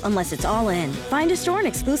Unless it's all in. Find a store and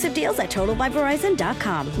exclusive deals at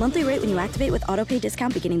TotalByVerizon.com. Monthly rate when you activate with autopay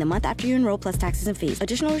discount beginning the month after you enroll plus taxes and fees.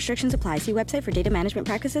 Additional restrictions apply. See website for data management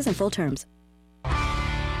practices and full terms.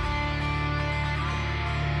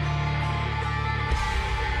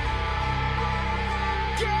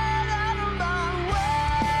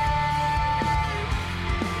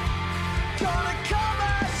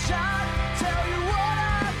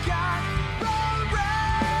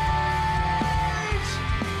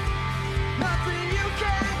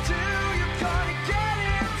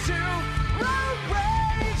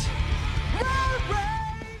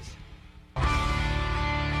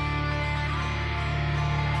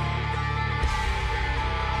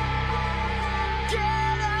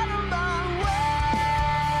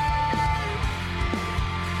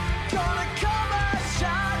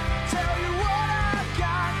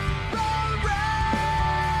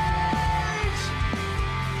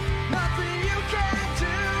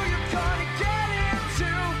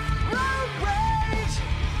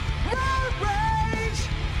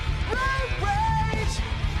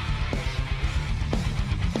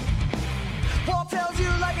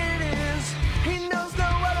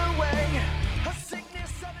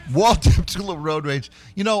 Walt Tipsula Road Rage.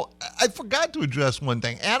 You know, I forgot to address one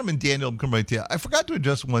thing. Adam and Daniel come right there. I forgot to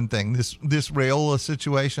address one thing. This Raiola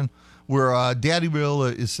situation where Daddy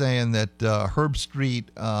Raiola is saying that Herb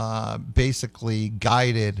Street basically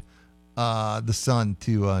guided the son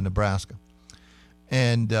to Nebraska.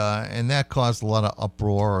 And that caused a lot of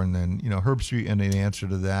uproar. And then, Herb Street, in an answer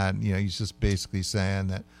to that, he's just basically saying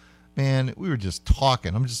that, man, we were just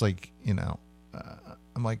talking. I'm just like,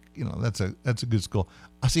 I'm like, that's a good school.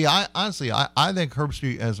 See, I honestly think Herb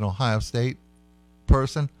Street, as an Ohio State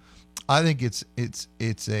person, I think it's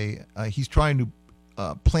he's trying to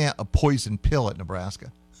plant a poison pill at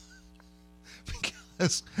Nebraska,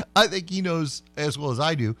 because I think he knows as well as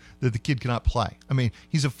I do that the kid cannot play. I mean,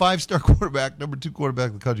 he's a 5-star quarterback, number 2 quarterback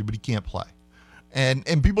in the country, but he can't play, and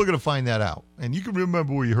people are going to find that out. And you can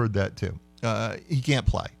remember where you heard that too. He can't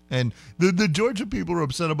play. And the Georgia people are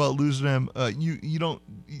upset about losing him. You don't.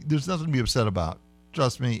 There's nothing to be upset about.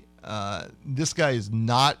 Trust me. This guy is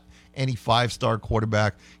not any 5-star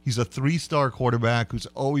quarterback. He's a 3-star quarterback who's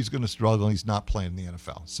always going to struggle. He's not playing in the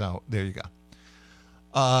NFL. So there you go.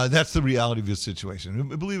 That's the reality of his situation.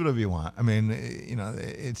 Believe it if you want. I mean,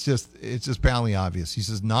 it's just patently obvious. He's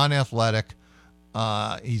just non-athletic.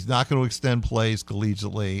 He's not going to extend plays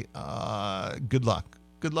collegiately. Good luck.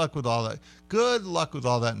 Good luck with all that. Good luck with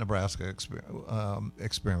all that Nebraska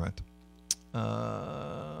experiment.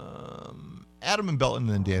 Adam and Belton,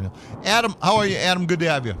 and then Daniel. Adam, how are you? Adam, good to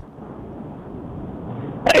have you.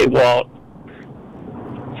 Hey, Walt.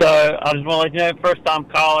 So I just want to let you know, first-time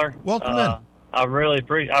caller. Welcome in. I really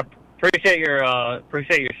appreciate your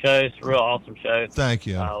show. It's a real awesome show. Thank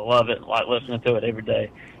you. I love it. Like listening to it every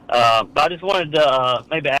day. But I just wanted to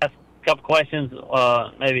maybe ask a couple questions,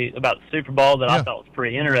 maybe about the Super Bowl that I thought was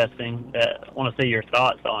pretty interesting. That I want to see your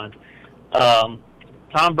thoughts on.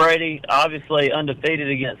 Tom Brady, obviously undefeated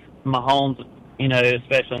against Mahomes,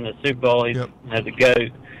 especially in the Super Bowl. He's the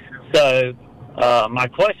GOAT. So my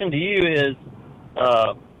question to you is,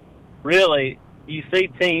 really, you see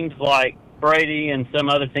teams like Brady and some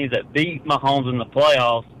other teams that beat Mahomes in the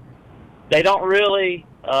playoffs. They don't really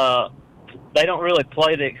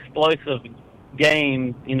play the explosive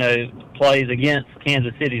game, plays against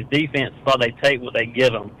Kansas City's defense, but they take what they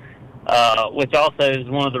give them, which also is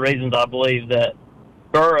one of the reasons I believe that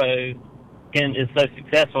Burrow is so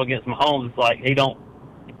successful against Mahomes. It's like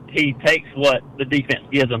he takes what the defense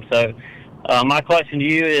gives him. So my question to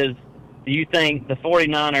you is, do you think the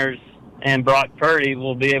 49ers and Brock Purdy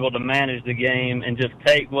will be able to manage the game and just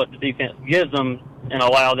take what the defense gives them and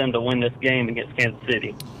allow them to win this game against Kansas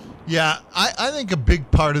City? Yeah, I think a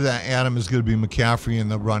big part of that, Adam, is going to be McCaffrey in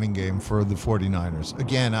the running game for the 49ers.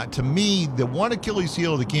 Again, to me, the one Achilles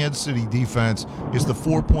heel of the Kansas City defense is the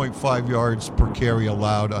 4.5 yards per carry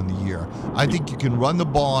allowed on the year. I think you can run the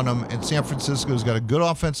ball on them, and San Francisco's got a good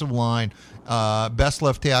offensive line, best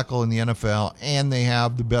left tackle in the NFL, and they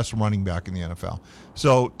have the best running back in the NFL.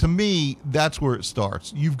 So, to me, that's where it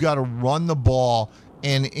starts. You've got to run the ball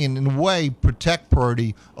and in a way protect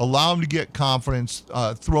Purdy, allow him to get confidence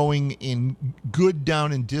throwing in good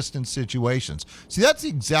down and distance situations. See, that's the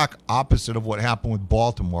exact opposite of what happened with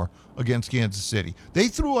Baltimore against Kansas City. They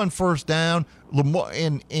threw on first down. Lamar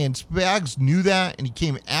and Spags knew that, and he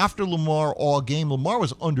came after Lamar all game. Lamar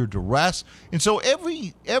was under duress, and so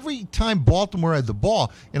every time Baltimore had the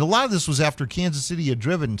ball, and a lot of this was after Kansas City had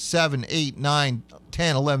driven 7, 8, 9,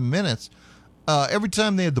 10, 11 minutes. Every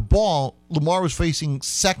time they had the ball, Lamar was facing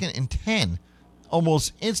 2nd and 10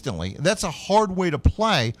 almost instantly. That's a hard way to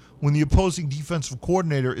play when the opposing defensive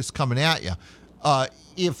coordinator is coming at you.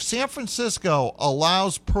 If San Francisco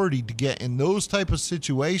allows Purdy to get in those type of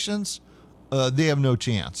situations, they have no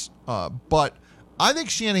chance. But I think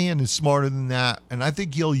Shanahan is smarter than that, and I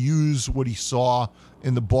think he'll use what he saw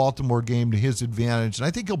in the Baltimore game to his advantage, and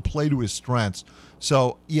I think he'll play to his strengths.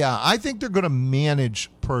 So, yeah, I think they're going to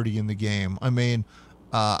manage Purdy in the game. I mean,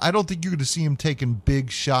 I don't think you're going to see him taking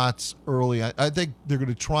big shots early. I think they're going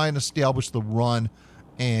to try and establish the run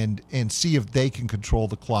and see if they can control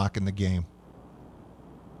the clock in the game.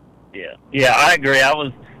 Yeah, I agree.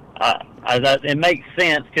 It makes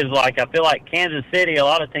sense because, like, I feel like Kansas City, a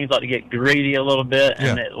lot of teams like to get greedy a little bit,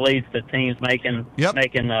 and it leads to teams making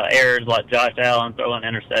errors like Josh Allen throwing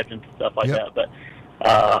interceptions and stuff like that. But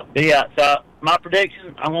yeah, so my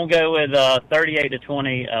prediction, I'm going to go with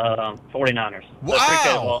 38-20 49ers.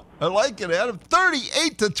 Wow. I like it, Adam.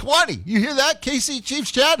 38-20. You hear that, KC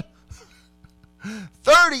Chiefs, Chad?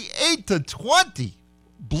 38-20.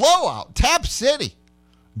 Blowout. Tap City.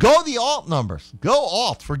 Go the alt numbers. Go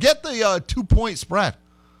alt. Forget the 2-point spread.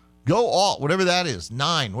 Go alt, whatever that is.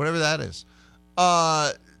 9, whatever that is.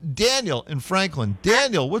 Daniel in Franklin.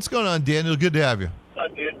 Daniel, what's going on, Daniel? Good to have you.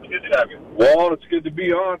 Good to have you. Well, it's good to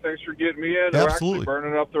be on. Thanks for getting me in. Absolutely. We're actually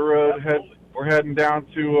burning up the road. We're heading down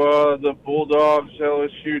to the Bulldogs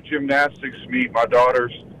LSU gymnastics meet. My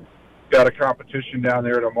daughter's got a competition down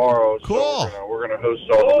there tomorrow. Cool. So we're gonna host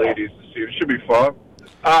all the ladies to see. It should be fun.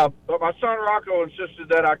 But my son Rocco insisted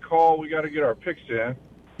that I call. We got to get our picks in.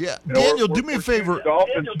 Yeah, Daniel, do me a favor.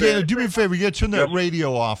 Daniel, do me a favor. You got to turn that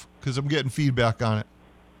radio off because I'm getting feedback on it.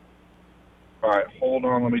 All right, hold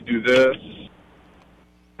on. Let me do this.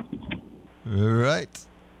 All right.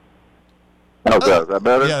 Okay, is that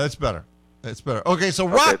better? Yeah, that's better. That's better. Okay, so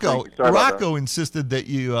Rocco insisted that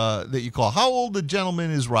you call. How old a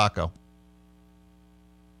gentleman is Rocco?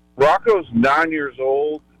 Rocco's 9 years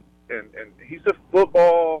old. And he's a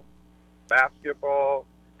football, basketball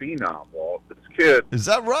phenom, Walt. This kid. Is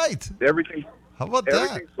that right? Everything. How about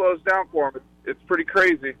everything slows down for him. It's pretty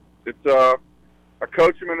crazy. It's I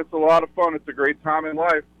coach him, and it's a lot of fun. It's a great time in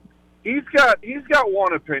life. He's got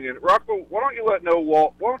one opinion. Rocco, why don't you let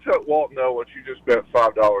Walt know what you just spent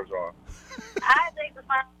 $5 on? I think the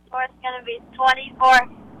final score is going to be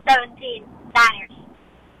 24-17 Niners.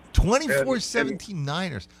 24-17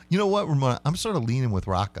 Niners. You know what, Ramona? I'm sort of leaning with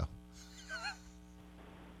Rocco.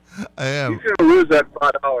 I am. He's going to lose that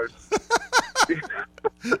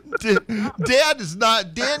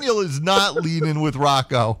 $5. Daniel is not leaning with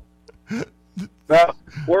Rocco. Now,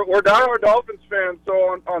 we're diehard Dolphins fans,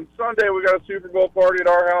 so on Sunday we got a Super Bowl party at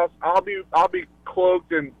our house. I'll be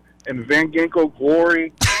cloaked in Van Ginkel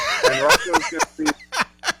glory, and Rocco's going to be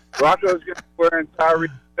wearing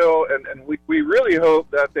Tyreek Hill, and we really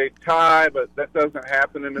hope that they tie, but that doesn't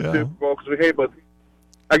happen in the Super Bowl but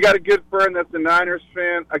I got a good friend that's a Niners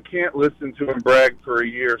fan. I can't listen to him brag for a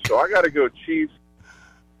year, so I got to go Chiefs.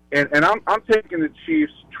 And I'm taking the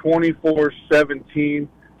Chiefs 24-17.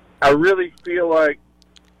 I really feel like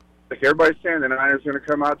everybody's saying the Niners are going to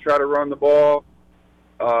come out, try to run the ball.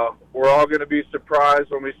 We're all going to be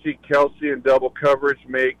surprised when we see Kelsey in double coverage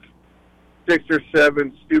make 6 or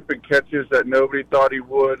 7 stupid catches that nobody thought he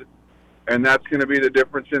would. And that's going to be the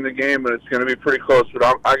difference in the game, and it's going to be pretty close. But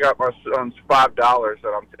I got my son's $5 that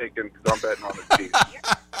I'm taking because I'm betting on the Chiefs.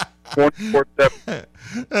 24-7.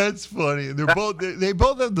 That's funny. They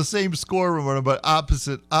both have the same score, Ramona, but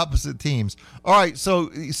opposite teams. All right, so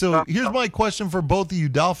here's my question for both of you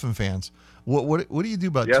Dolphin fans. What do you do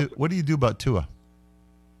about what do you do about Tua?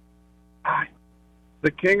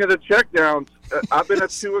 The king of the checkdowns. I've been a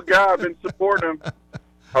Tua guy. I've been supporting him.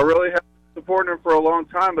 I really have been supporting him for a long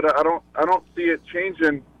time, but I don't see it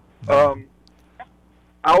changing. I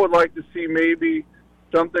would like to see maybe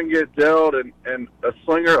something get dealt and a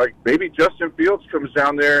slinger like maybe Justin Fields comes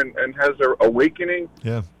down there and has an awakening.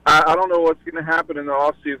 Yeah. I don't know what's going to happen in the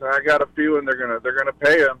offseason. I got a feeling they're gonna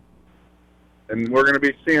pay him, and we're going to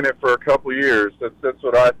be seeing it for a couple years. That's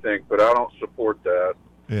what I think, but I don't support that.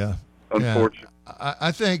 Yeah. Unfortunately. Yeah.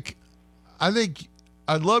 I think I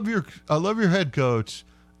love your head coach.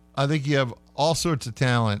 I think you have all sorts of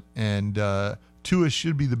talent, and Tua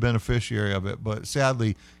should be the beneficiary of it. But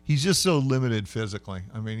sadly, he's just so limited physically.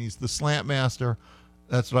 I mean, he's the slant master.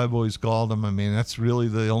 That's what I've always called him. I mean, that's really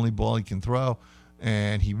the only ball he can throw,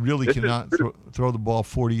 and he really cannot throw the ball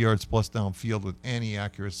 40 yards plus downfield with any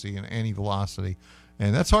accuracy and any velocity,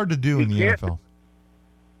 and that's hard to do in the NFL.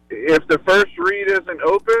 If the first read isn't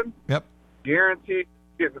open, guaranteed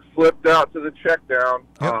getting flipped out to the check down.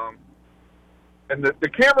 And the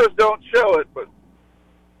cameras don't show it, but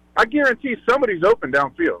I guarantee somebody's open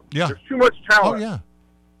downfield. Yeah. There's too much talent. Oh, yeah.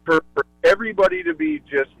 For everybody to be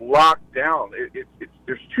just locked down.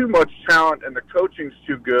 There's too much talent, and the coaching's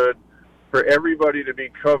too good for everybody to be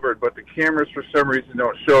covered, but the cameras for some reason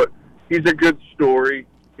don't show it. He's a good story.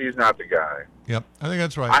 He's not the guy. Yep, I think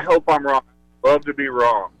that's right. I hope I'm wrong. Love to be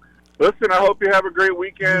wrong. Listen, I hope you have a great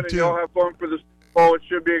weekend and too. y'all have fun for the Super Bowl. It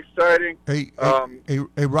should be exciting. Hey,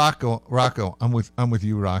 Rocco, I'm with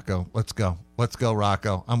you, Rocco. Let's go,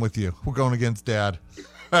 Rocco. I'm with you. We're going against Dad.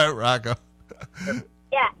 All right, Rocco.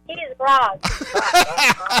 Yeah, he is wrong.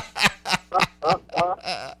 All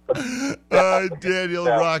right, Daniel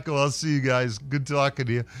and Rocco, I'll see you guys. Good talking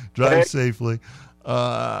to you. Drive safely.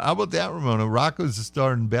 How about that, Ramona? Rocco's a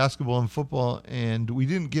star in basketball and football, and we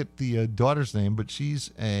didn't get the daughter's name, but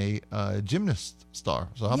she's a gymnast star.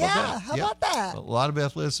 So how about that? How about that? A lot of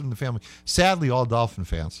athleticism in the family. Sadly, all Dolphin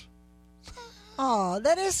fans. Oh,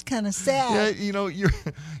 that is kind of sad. Yeah, you know,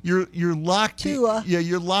 you're locked. Tua.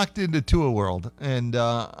 You're locked into Tua world, and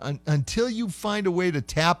until you find a way to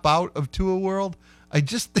tap out of Tua world, I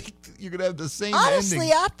just think you're gonna have the same Honestly,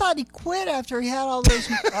 ending. I thought he quit after he had all those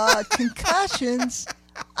concussions.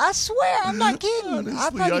 I swear, I'm not kidding. Honestly, I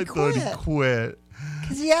thought he quit.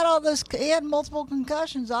 because he had multiple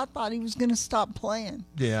concussions. I thought he was going to stop playing.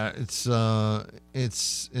 Yeah, it's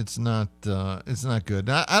not good.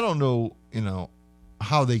 Now, I don't know,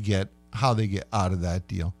 how they get out of that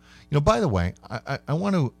deal. By the way, I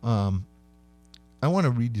want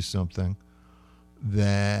to read you something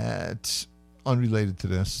that unrelated to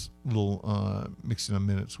this, little mixing a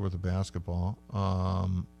minute's worth of basketball.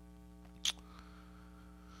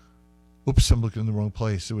 Oops, I'm looking in the wrong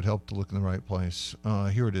place. It would help to look in the right place.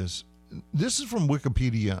 Here it is. This is from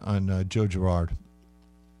Wikipedia on Joe Girard.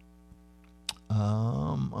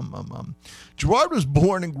 Girard was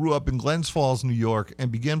born and grew up in Glens Falls, New York,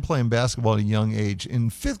 and began playing basketball at a young age.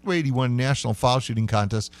 In fifth grade, he won a national foul shooting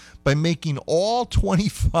contest by making all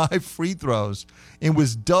 25 free throws and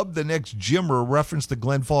was dubbed the next Jimmer, a reference to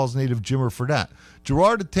Glen Falls native Jimmer Fredette.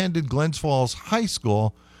 Girard attended Glens Falls High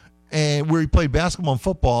School, and where he played basketball and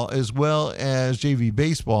football, as well as JV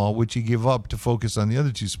baseball, which he gave up to focus on the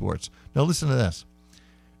other two sports. Now listen to this.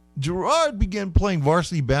 Girard began playing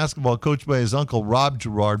varsity basketball coached by his uncle Rob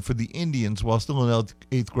Girard for the Indians while still in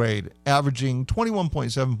eighth grade, averaging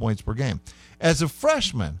 21.7 points per game. As a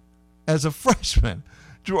freshman,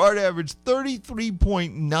 Girard averaged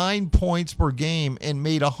 33.9 points per game and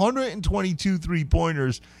made 122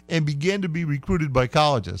 three-pointers and began to be recruited by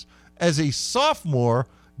colleges. As a sophomore,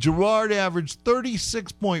 Girard averaged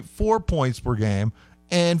 36.4 points per game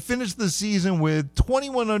and finished the season with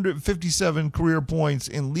 2,157 career points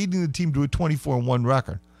and leading the team to a 24-1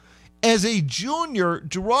 record. As a junior,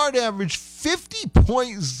 Girard averaged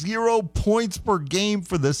 50.0 points per game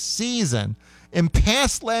for the season and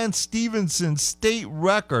passed Lance Stevenson's state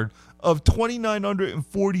record of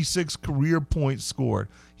 2,946 career points scored.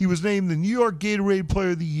 He was named the New York Gatorade Player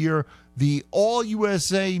of the Year, the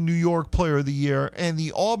All-USA New York Player of the Year, and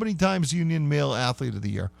the Albany Times Union Male Athlete of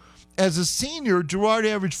the Year. As a senior, Girard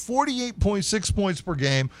averaged 48.6 points per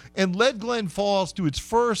game and led Glen Falls to its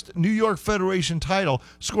first New York Federation title,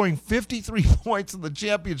 scoring 53 points in the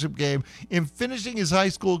championship game and finishing his high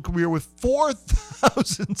school career with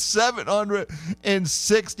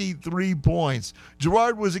 4,763 points.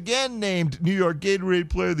 Girard was again named New York Gatorade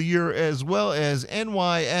Player of the Year, as well as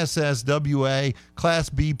NYSSWA Class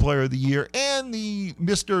B Player of the Year and the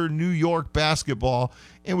Mr. New York Basketball,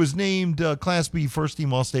 and was named Class B First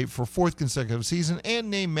Team All-State for fourth consecutive season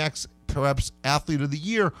and named Max Preps Athlete of the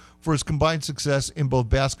Year for his combined success in both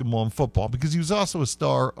basketball and football, because he was also a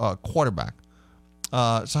star quarterback.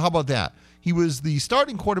 So how about that? He was the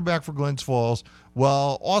starting quarterback for Glens Falls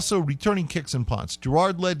while also returning kicks and punts.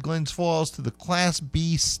 Girard led Glens Falls to the Class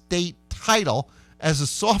B state title as a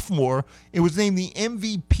sophomore. It was named the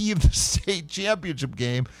MVP of the state championship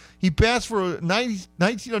game. He passed for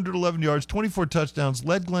 1,911 yards, 24 touchdowns,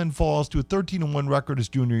 led Glen Falls to a 13-1 record his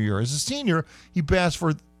junior year. As a senior, he passed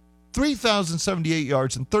for 3,078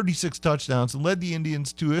 yards and 36 touchdowns and led the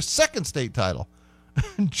Indians to a second state title.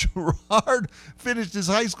 Girard finished his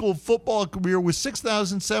high school football career with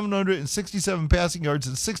 6,767 passing yards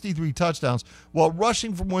and 63 touchdowns, while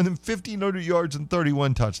rushing for more than 1,500 yards and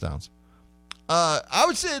 31 touchdowns. I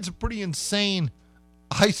would say it's a pretty insane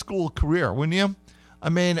high school career, wouldn't you? I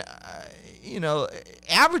mean,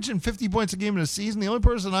 averaging 50 points a game in a season, the only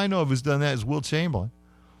person I know of who's done that is Will Chamberlain.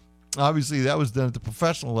 Obviously, that was done at the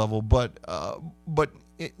professional level, but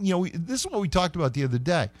this is what we talked about the other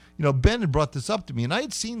day. Ben had brought this up to me, and I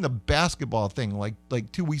had seen the basketball thing like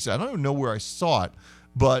 2 weeks ago. I don't even know where I saw it,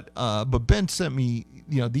 but Ben sent me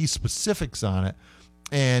these specifics on it.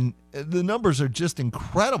 And the numbers are just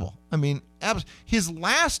incredible. I mean, his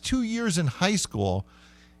last 2 years in high school,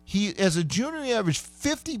 as a junior, he averaged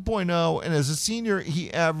 50.0, and as a senior,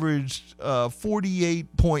 he averaged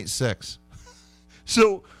 48.6.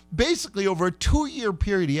 So basically, over a 2-year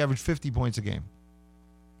period, he averaged 50 points a game.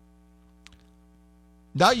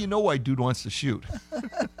 Now you know why dude wants to shoot.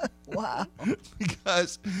 Wow.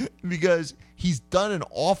 because he's done an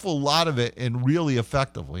awful lot of it and really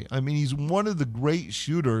effectively. I mean, he's one of the great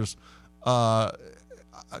shooters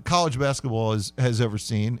college basketball has ever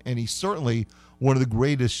seen, and he's certainly one of the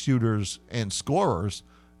greatest shooters and scorers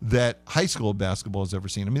that high school basketball has ever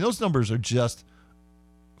seen. I mean, those numbers are just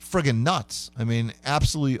friggin' nuts. I mean,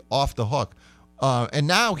 absolutely off the hook. And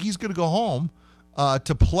now he's going to go home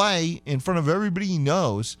to play in front of everybody he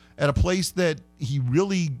knows at a place that he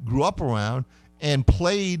really grew up around and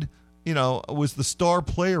played, was the star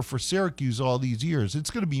player for Syracuse all these years. It's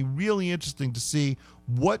going to be really interesting to see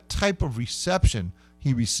what type of reception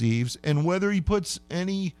he receives and whether he puts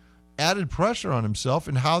any added pressure on himself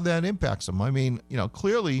and how that impacts him. I mean,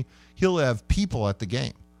 clearly he'll have people at the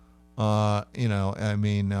game,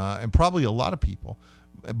 and probably a lot of people,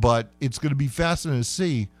 but it's going to be fascinating to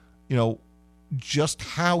see, just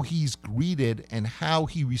how he's greeted and how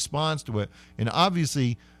he responds to it. And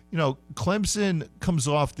obviously, Clemson comes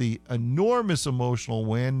off the enormous emotional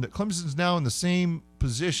win. Clemson's now in the same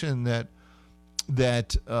position that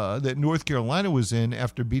North Carolina was in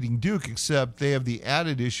after beating Duke, except they have the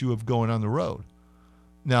added issue of going on the road.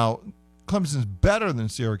 Now, Clemson's better than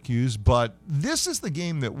Syracuse, but this is the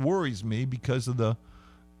game that worries me because of the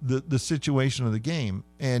situation of the game.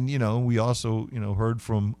 And, we also, heard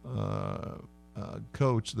from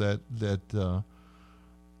Coach that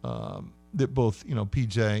both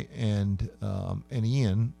PJ and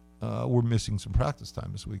Ian were missing some practice time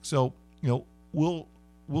this week. So we'll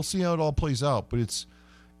see how it all plays out. But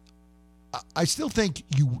I still think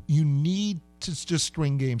you need to just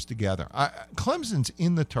string games together. Clemson's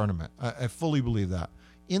in the tournament. I fully believe that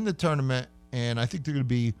in the tournament, and I think they're going to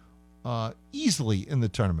be easily in the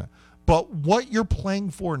tournament. But what you're playing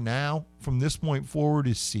for now, from this point forward,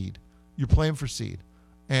 is seed. You're playing for seed,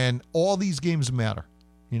 and all these games matter.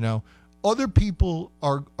 Other people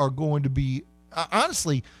are going to be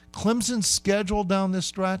honestly. Clemson's schedule down this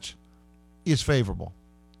stretch is favorable.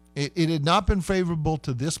 It had not been favorable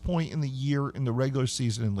to this point in the year in the regular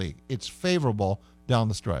season in league. It's favorable down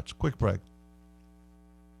the stretch. Quick break.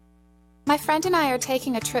 My friend and I are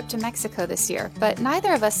taking a trip to Mexico this year, but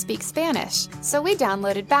neither of us speak Spanish. So we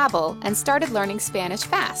downloaded Babbel and started learning Spanish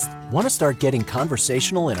fast. Want to start getting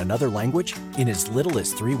conversational in another language? In as little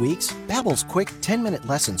as 3 weeks, Babbel's quick 10-minute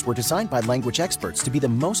lessons were designed by language experts to be the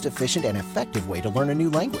most efficient and effective way to learn a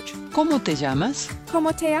new language. ¿Cómo te llamas?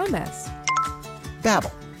 ¿Cómo te llamas?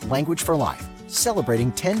 Babbel, language for life.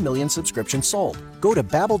 Celebrating 10 million subscriptions sold. Go to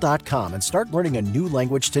Babbel.com and start learning a new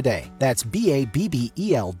language today. That's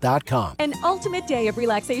Babbel.com. An ultimate day of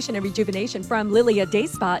relaxation and rejuvenation from Lilia Day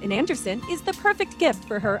Spa in Anderson is the perfect gift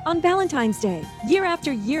for her on Valentine's Day. Year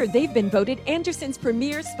after year, they've been voted Anderson's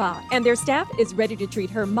premier spa, and their staff is ready to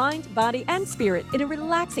treat her mind, body, and spirit in a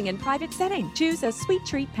relaxing and private setting. Choose a sweet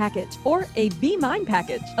treat package or a Be Mine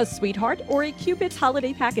package, a sweetheart or a Cupid's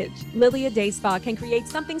holiday package. Lilia Day Spa can create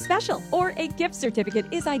something special, or a gift certificate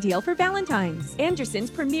is ideal for Valentine's.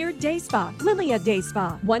 Anderson's premier day spa, Lilia Day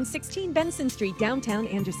Spa, 116 Benson Street, downtown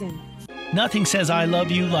Anderson. Nothing says I love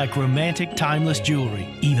you like romantic, timeless jewelry.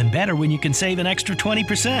 Even better when you can save an extra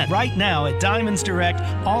 20%. Right now at Diamonds Direct,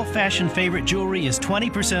 all fashion favorite jewelry is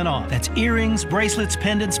 20% off. That's earrings, bracelets,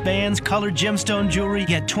 pendants, bands, colored gemstone jewelry.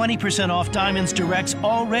 Get 20% off Diamonds Direct's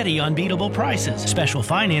already unbeatable prices. Special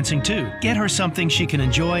financing too. Get her something she can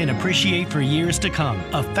enjoy and appreciate for years to come.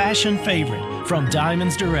 A fashion favorite from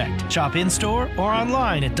Diamonds Direct. Shop in-store or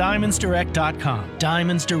online at diamondsdirect.com.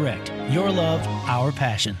 Diamonds Direct. Your love, our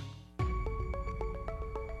passion.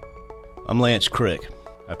 I'm Lance Crick.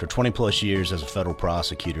 After 20-plus years as a federal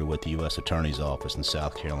prosecutor with the U.S. Attorney's Office in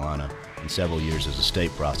South Carolina and several years as a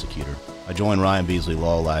state prosecutor, I joined Ryan Beasley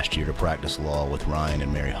Law last year to practice law with Ryan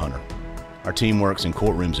and Mary Hunter. Our team works in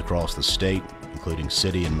courtrooms across the state, including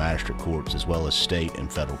city and magistrate courts, as well as state and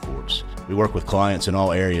federal courts. We work with clients in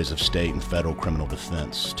all areas of state and federal criminal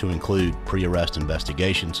defense, to include pre-arrest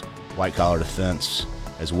investigations, white-collar defense,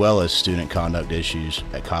 as well as student conduct issues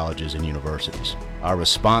at colleges and universities. Our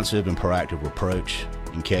responsive and proactive approach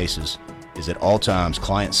in cases is at all times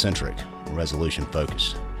client-centric and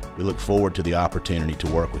resolution-focused. We look forward to the opportunity to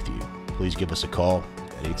work with you. Please give us a call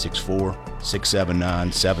at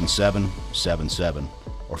 864-679-7777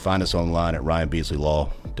 or find us online at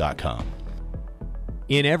ryanbeasleylaw.com.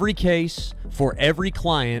 In every case, for every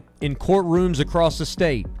client, in courtrooms across the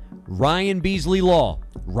state. Ryan Beasley Law,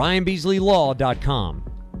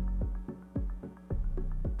 ryanbeasleylaw.com.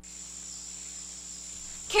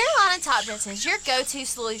 Carolina Top Dressing is your go-to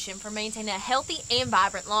solution for maintaining a healthy and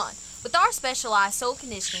vibrant lawn. With our specialized soil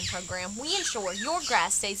conditioning program, we ensure your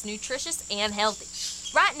grass stays nutritious and healthy.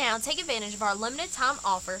 Right now, take advantage of our limited time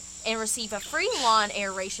offer and receive a free lawn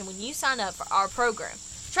aeration when you sign up for our program.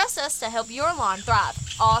 Trust us to help your lawn thrive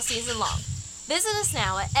all season long. Visit us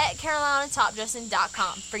now at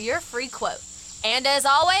carolinatopdressing.com for your free quote. And as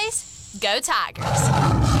always, go Tigers!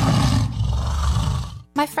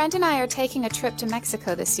 My friend and I are taking a trip to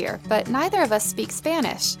Mexico this year, but neither of us speak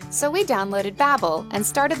Spanish. So we downloaded Babbel and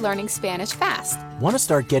started learning Spanish fast. Want to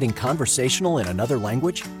start getting conversational in another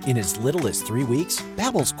language? In as little as 3 weeks,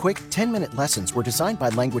 Babbel's quick 10-minute lessons were designed by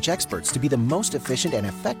language experts to be the most efficient and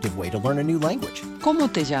effective way to learn a new language.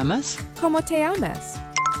 ¿Cómo te llamas? ¿Cómo te llamas?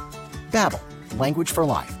 Babbel, language for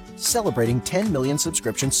life. Celebrating 10 million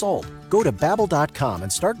subscriptions sold. Go to Babbel.com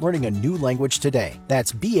and start learning a new language today.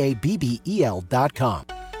 That's BABBEL.com.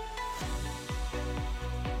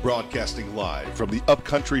 Broadcasting live from the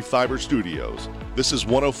Upcountry Fiber Studios. This is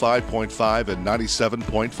 105.5 and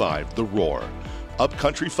 97.5 The Roar.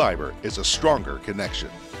 Upcountry Fiber is a stronger connection.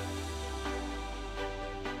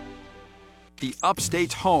 The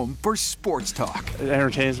Upstate's home for sports talk. It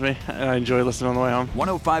entertains me, and I enjoy listening on the way home.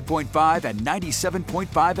 105.5 and 97.5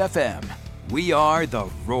 FM. We are The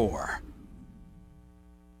Roar.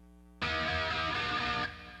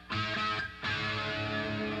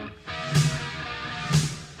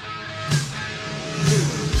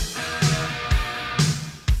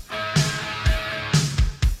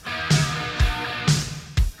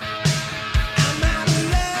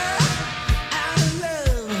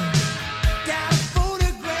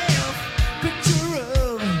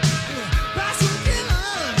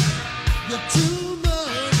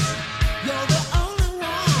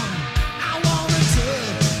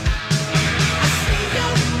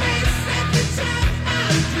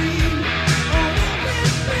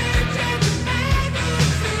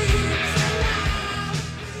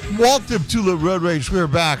 Welcome to the Road Rage. We're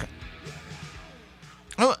back.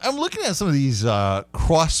 I'm looking at some of these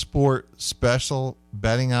cross-sport special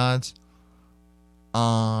betting odds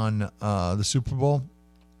on the Super Bowl.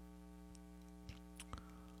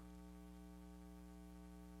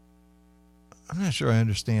 I'm not sure I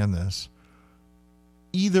understand this.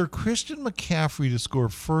 Either Christian McCaffrey to score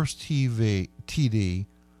first TD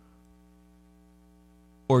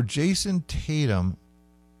or Jason Tatum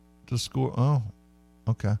to score... Oh,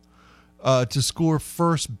 okay. To score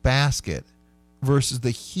first basket versus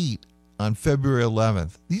the Heat on February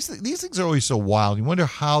 11th. These things are always so wild. You wonder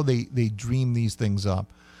how they dream these things up.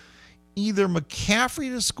 Either McCaffrey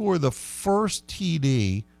to score the first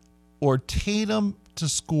TD or Tatum to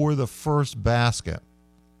score the first basket.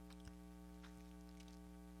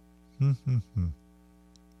 Well,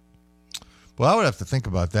 I would have to think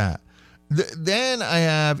about that. Then I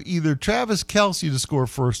have either Travis Kelce to score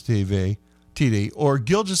first TD or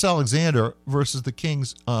Gilgeous-Alexander versus the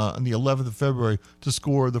Kings on the 11th of February to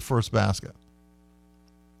score the first basket.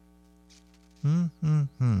 You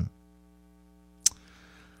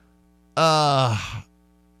got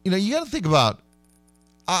to think about,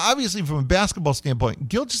 obviously from a basketball standpoint,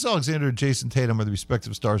 Gilgeous-Alexander and Jason Tatum are the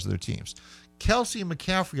respective stars of their teams. Kelce and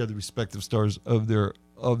McCaffrey are the respective stars of their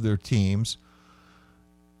teams.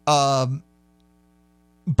 But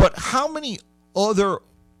how many other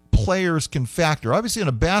players can factor? Obviously, in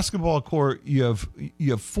a basketball court, you have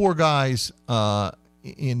four guys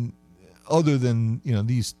in other than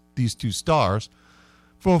these two stars.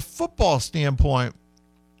 From a football standpoint,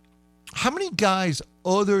 how many guys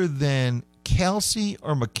other than Kelce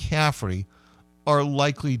or McCaffrey are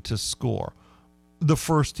likely to score the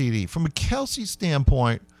first TD? From a Kelce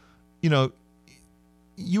standpoint, you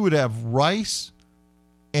would have Rice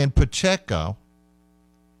and Pacheco.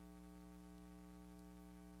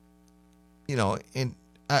 And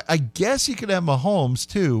I guess you could have Mahomes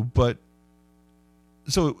too, but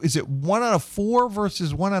so is it 1 out of 4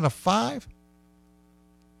 versus 1 out of 5?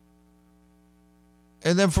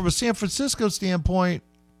 And then from a San Francisco standpoint,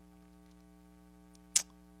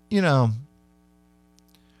 you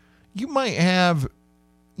might have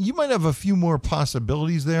a few more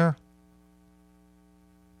possibilities there.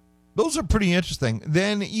 Those are pretty interesting.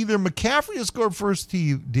 Then either McCaffrey to score first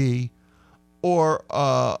TD or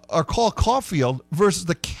Cole Caulfield versus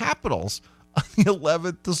the Capitals on the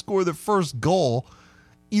 11th to score the first goal.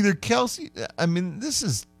 Either Kelce, this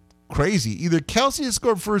is crazy. Either Kelsey to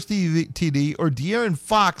score first TD or De'Aaron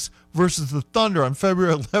Fox versus the Thunder on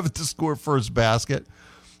February 11th to score first basket.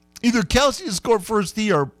 Either Kelsey to score first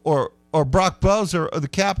tee or Brock Bowser or the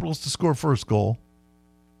Capitals to score first goal.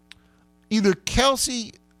 Either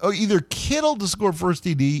Kittle to score first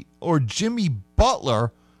TD or Jimmy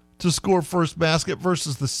Butler to score first basket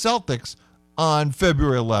versus the Celtics on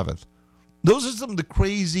February 11th. Those are some of the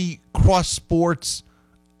crazy cross-sports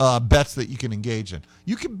bets that you can engage in.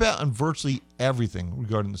 You can bet on virtually everything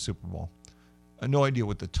regarding the Super Bowl. I have no idea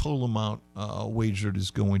what the total amount wagered is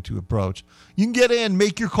going to approach. You can get in,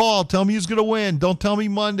 make your call, tell me who's going to win. Don't tell me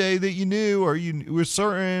Monday that you knew or you were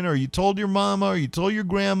certain or you told your mama or you told your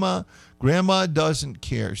grandma. Grandma doesn't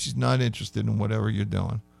care. She's not interested in whatever you're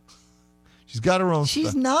doing. She's got her own stuff.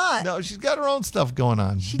 She's not. No, she's got her own stuff going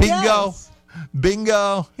on. She Bingo. does.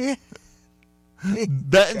 Bingo.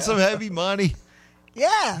 Betting some heavy money.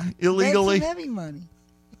 Yeah. Illegally. Some heavy money.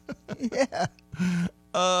 Yeah.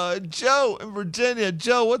 Joe in Virginia.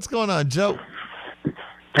 Joe, what's going on, Joe?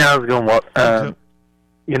 How's it going, Walt?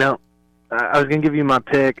 You know, I was going to give you my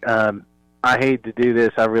pick. I hate to do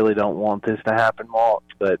this. I really don't want this to happen, Walt,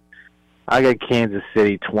 but I got Kansas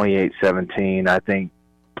City 28-17.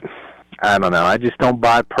 I don't know. I just don't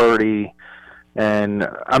buy Purdy, and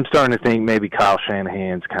I'm starting to think maybe Kyle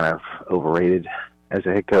Shanahan's kind of overrated as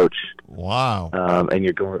a head coach. Wow. And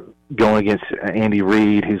you're going against Andy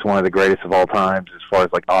Reid, who's one of the greatest of all times as far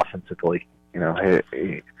as like offensively. You know,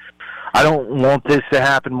 I don't want this to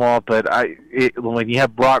happen, Walt, but when you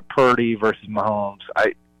have Brock Purdy versus Mahomes,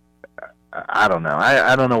 I don't know.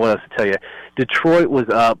 I don't know what else to tell you. Detroit was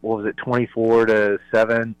up,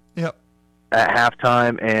 24-7? Yep. At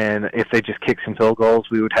halftime, and if they just kicked some field goals,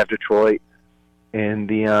 we would have Detroit in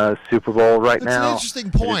the Super Bowl right now. It's an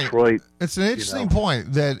interesting point. Detroit, it's an interesting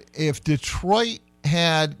point that if Detroit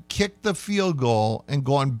had kicked the field goal and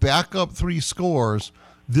gone back up 3 scores,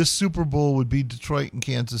 this Super Bowl would be Detroit and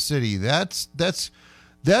Kansas City. That's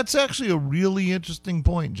actually a really interesting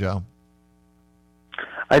point, Joe.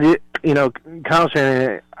 Kyle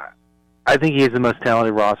Shanahan, I think he has the most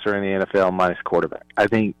talented roster in the NFL minus quarterback. I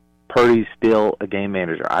think Purdy's still a game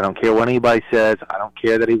manager. I don't care what anybody says. I don't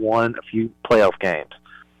care that he won a few playoff games.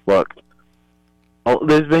 Look,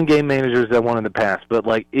 there's been game managers that won in the past, but,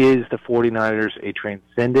 is the 49ers a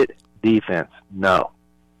transcendent defense? No,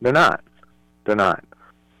 they're not. They're not.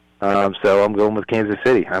 So I'm going with Kansas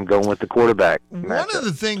City. I'm going with the quarterback. One of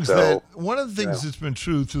the things that's been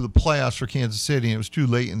true through the playoffs for Kansas City, and it was true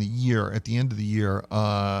late in the year, at the end of the year,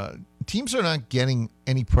 teams are not getting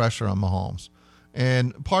any pressure on Mahomes.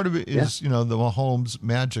 And part of it is, the Mahomes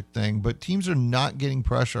magic thing, but teams are not getting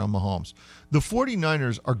pressure on Mahomes. The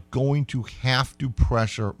 49ers are going to have to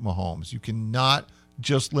pressure Mahomes. You cannot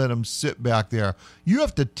just let him sit back there. You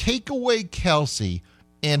have to take away Kelsey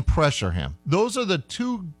and pressure him. Those are the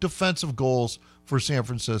 2 defensive goals for San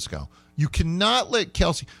Francisco. You cannot let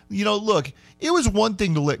Kelsey, look, it was one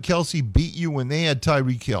thing to let Kelsey beat you when they had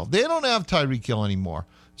Tyreek Hill. They don't have Tyreek Hill anymore.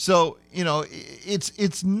 So,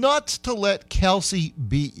 it's nuts to let Kelsey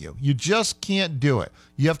beat you. You just can't do it.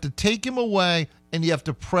 You have to take him away, and you have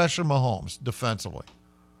to pressure Mahomes defensively.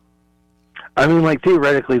 I mean,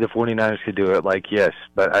 theoretically, the 49ers could do it, yes,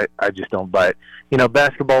 but I just don't buy it.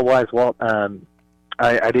 Basketball-wise, Walt,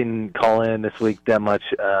 I didn't call in this week that much.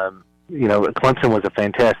 Clemson was a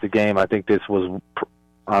fantastic game. I think this was,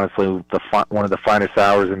 honestly, one of the finest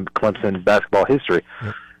hours in Clemson basketball history.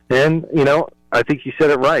 Yep. And, I think you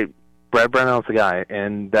said it right. Brad Brownell's the guy,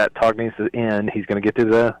 and that talk needs to end. He's going to get to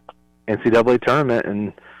the NCAA tournament,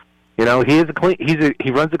 and he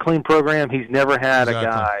runs a clean program. He's never had a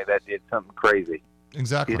guy that did something crazy.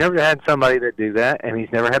 Exactly. He's never had somebody that do that, and he's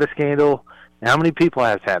never had a scandal. How many people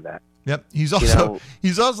have had that? Yep. He's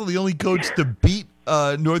also the only coach to beat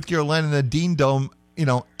North Carolina in the Dean Dome,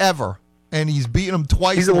 ever, and he's beaten them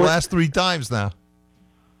twice in the last 3 times now.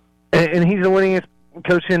 And he's the winningest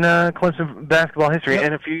coach in Clemson basketball history. Yep.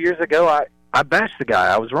 And a few years ago, I bashed the guy.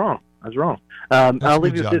 I was wrong. I'll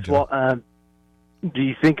leave you with this. Well, do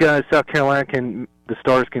you think South Carolina the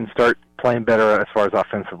Stars can start playing better as far as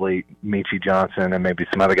offensively? Michie Johnson and maybe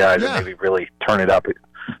some other guys that maybe really turn it up.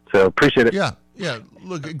 So appreciate it. Yeah.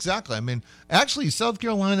 Look, exactly. I mean, actually, South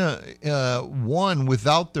Carolina won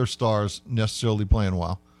without their stars necessarily playing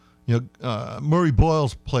well. Murray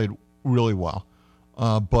Boyles played really well.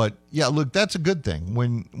 But look, that's a good thing.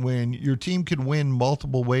 When your team can win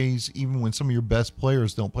multiple ways, even when some of your best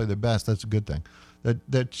players don't play their best, that's a good thing.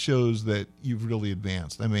 That shows that you've really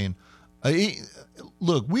advanced. I mean,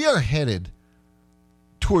 look, we are headed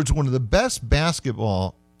towards one of the best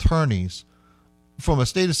basketball tourneys from a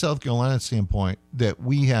state of South Carolina standpoint that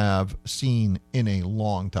we have seen in a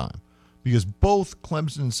long time, because both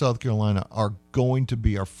Clemson and South Carolina are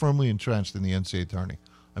firmly entrenched in the NCAA tourney.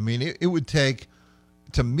 I mean, it would take,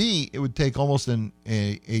 to me, it would take almost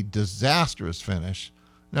a disastrous finish.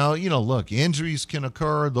 Now, look, injuries can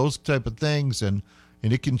occur, those type of things, and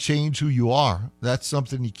it can change who you are. That's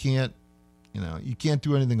something you can't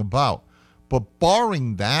do anything about. But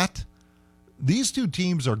barring that, these two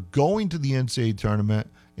teams are going to the NCAA tournament.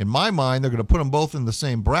 In my mind, they're going to put them both in the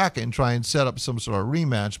same bracket and try and set up some sort of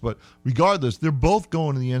rematch. But regardless, they're both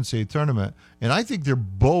going to the NCAA tournament, and I think they're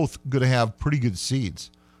both going to have pretty good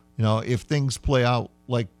seeds. If things play out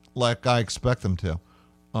like I expect them to,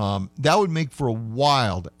 that would make for a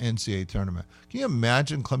wild NCAA tournament. Can you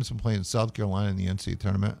imagine Clemson playing South Carolina in the NCAA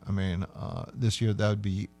tournament? I mean, this year that'd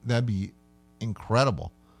be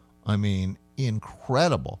incredible. I mean,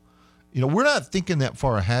 incredible. We're not thinking that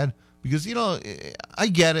far ahead because, I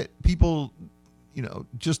get it. People,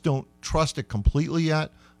 just don't trust it completely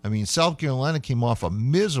yet. I mean, South Carolina came off a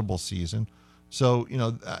miserable season. So,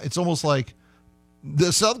 it's almost like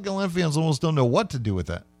the South Carolina fans almost don't know what to do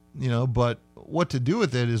with it, but what to do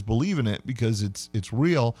with it is believe in it because it's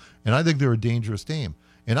real. And I think they're a dangerous team.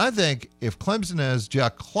 And I think if Clemson has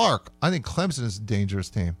Jack Clark, I think Clemson is a dangerous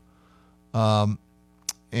team.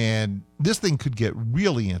 And this thing could get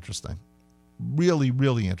really interesting. Really,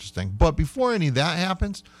 really interesting. But before any of that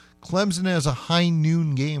happens, Clemson has a high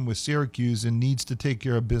noon game with Syracuse and needs to take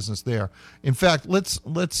care of business there. In fact, let's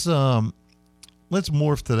morph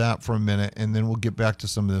to that for a minute, and then we'll get back to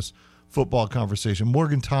some of this football conversation.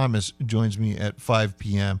 Morgan Thomas joins me at 5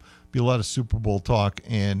 p.m. Be a lot of Super Bowl talk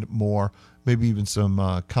and more. Maybe even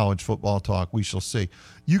some college football talk. We shall see.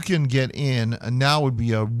 You can get in. Now would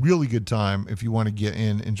be a really good time if you want to get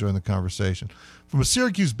in and join the conversation. From a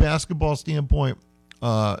Syracuse basketball standpoint,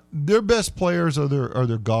 their best players are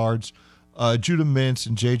their guards, Judah Mintz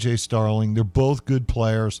and J.J. Starling. They're both good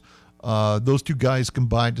players. Those two guys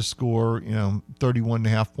combined to score,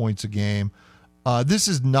 31.5 points a game. This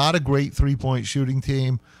is not a great three-point shooting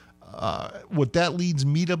team. What that leads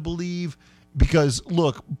me to believe, because,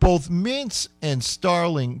 look, both Mintz and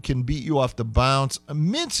Starling can beat you off the bounce.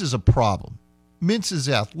 Mintz is a problem. Mintz is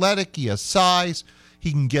athletic. He has size.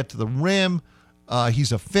 He can get to the rim.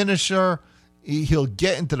 He's a finisher. He'll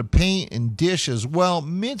get into the paint and dish as well.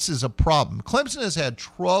 Mintz is a problem. Clemson has had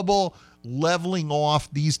trouble leveling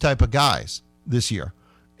off these type of guys this year.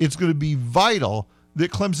 It's going to be vital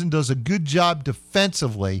that Clemson does a good job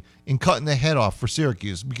defensively in cutting the head off for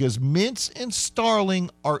Syracuse, because Mintz and Starling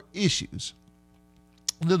are issues.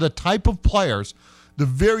 They're the type of players, the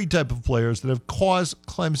very type of players that have caused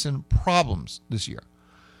Clemson problems this year.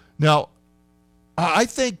 Now, I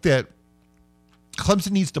think that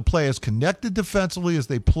Clemson needs to play as connected defensively as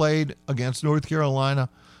they played against North Carolina.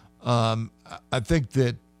 I think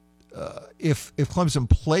that if Clemson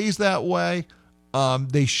plays that way,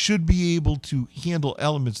 they should be able to handle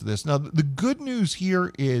elements of this. Now, the good news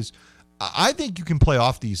here is I think you can play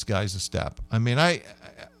off these guys a step. I mean, a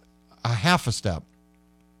half a step.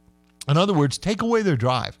 In other words, take away their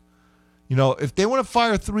drive. If they want to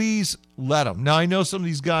fire threes, let them. Now, I know some of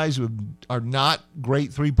these guys who are not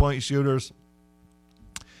great three-point shooters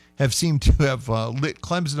have seemed to have lit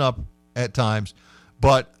Clemson up at times,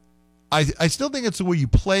 but I still think it's the way you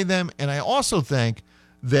play them, and I also think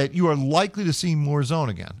that you are likely to see more zone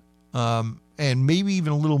again, and maybe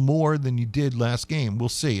even a little more than you did last game. We'll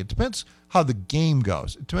see. It depends how the game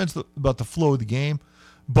goes. It depends about the flow of the game,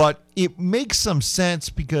 but it makes some sense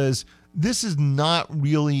because this is not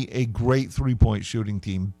really a great three-point shooting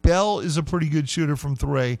team. Bell is a pretty good shooter from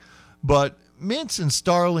three, but Mintz and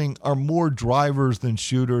Starling are more drivers than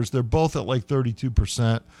shooters. They're both at like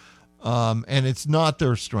 32%, and it's not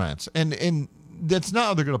their strengths. And that's not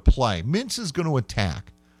how they're going to play. Mintz is going to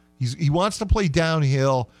attack. He wants to play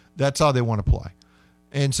downhill. That's how they want to play.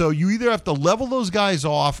 And so you either have to level those guys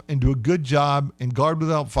off and do a good job and guard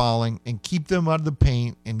without fouling and keep them out of the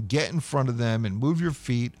paint and get in front of them and move your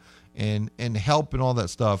feet and help and all that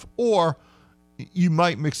stuff, or you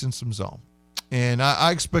might mix in some zone. And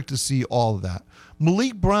I expect to see all of that.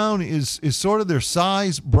 Malik Brown is sort of their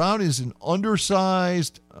size. Brown is an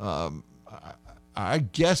undersized, I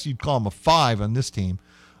guess you'd call him a 5 on this team.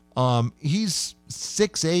 He's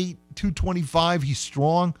 6'8", 225. He's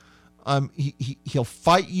strong. He'll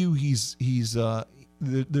fight you.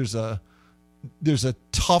 There's a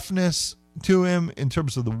toughness to him in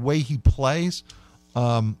terms of the way he plays.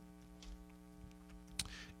 And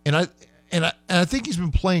I think he's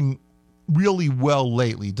been playing really well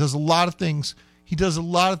lately. He does a lot of things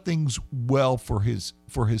well for his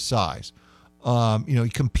size. He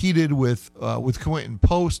competed with Quentin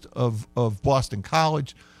Post of Boston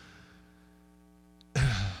College.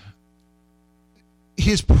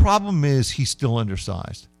 His problem is he's still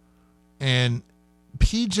undersized, and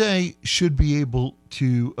PJ should be able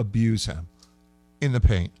to abuse him in the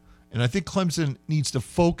paint. And I think Clemson needs to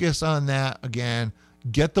focus on that again,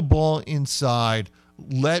 get the ball inside,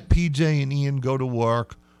 let PJ and Ian go to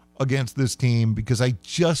work against this team, because I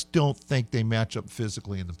just don't think they match up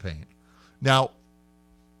physically in the paint. Now,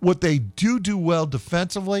 what they do well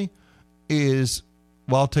defensively is,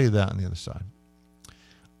 well, I'll tell you that on the other side.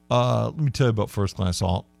 Let me tell you about First Class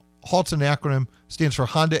Halt. HALT's an acronym, stands for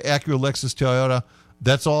Honda, Acura, Lexus, Toyota.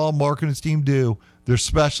 That's all Mark and his team do. They're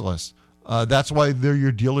specialists. That's why they're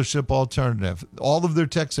your dealership alternative. All of their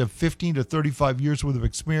techs have 15 to 35 years worth of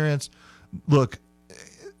experience. Look,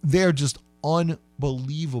 they're just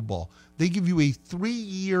unbelievable. They give you a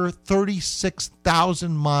 3-year,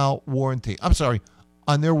 36,000-mile warranty. I'm sorry,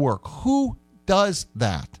 on their work. Who does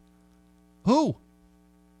that? Who?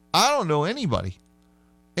 I don't know anybody.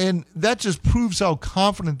 And that just proves how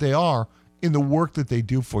confident they are in the work that they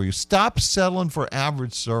do for you. Stop settling for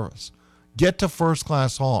average service. Get to First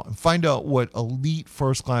Class Halt and find out what elite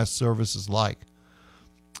first class service is like.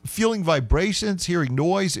 Feeling vibrations, hearing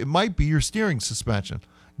noise, it might be your steering suspension.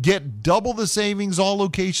 Get double the savings, all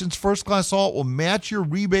locations. First Class Halt will match your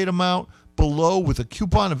rebate amount below with a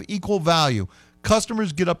coupon of equal value.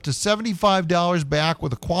 Customers get up to $75 back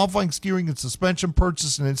with a qualifying steering and suspension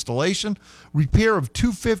purchase and installation. Repair of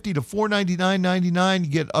 $250 to $499.99. You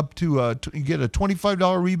get up to you get a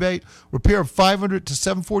 $25 rebate. Repair of $500 to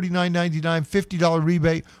 $749.99. $50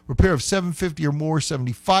 rebate. Repair of $750 or more,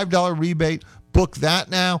 $75 rebate. Book that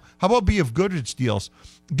now. How about BF Goodrich deals?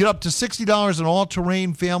 Get up to $60 on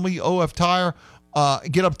all-terrain family OF tire.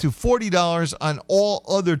 Get up to $40 on all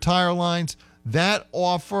other tire lines. That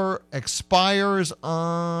offer expires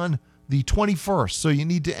on the 21st, so you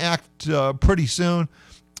need to act pretty soon.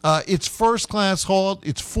 It's First Class Halt.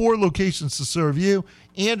 It's 4 locations to serve you: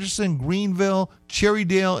 Anderson, Greenville,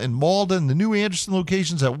 Cherrydale, and Malden. The new Anderson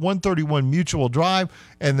location's at 131 Mutual Drive,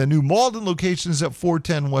 and the new Malden location is at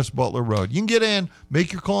 410 West Butler Road. You can get in,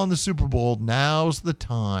 make your call in the Super Bowl. Now's the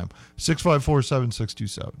time.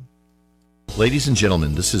 654-7627. Ladies and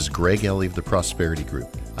gentlemen, this is Greg Ellie of the Prosperity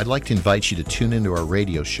Group. I'd like to invite you to tune into our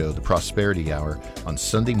radio show, The Prosperity Hour, on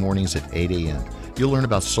Sunday mornings at 8 a.m. You'll learn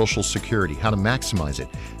about Social Security, how to maximize it,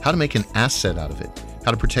 how to make an asset out of it,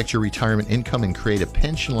 how to protect your retirement income and create a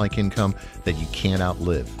pension-like income that you can't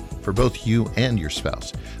outlive for both you and your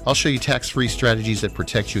spouse. I'll show you tax-free strategies that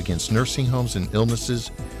protect you against nursing homes and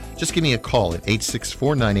illnesses. Just give me a call at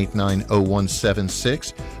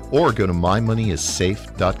 864-989-0176 or go to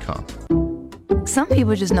mymoneyissafe.com. Some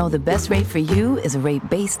people just know the best rate for you is a rate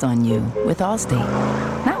based on you with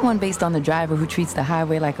Allstate. Not one based on the driver who treats the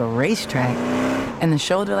highway like a racetrack and the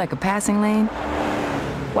shoulder like a passing lane.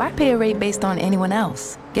 Why pay a rate based on anyone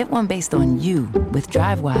else? Get one based on you with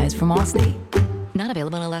DriveWise from Allstate. Not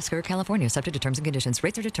available in Alaska or California, subject to terms and conditions.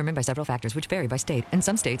 Rates are determined by several factors, which vary by state. In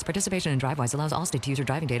some states, participation in DriveWise allows Allstate to use your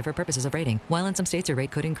driving data for purposes of rating. While in some states, your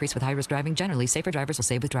rate could increase with high-risk driving. Generally, safer drivers will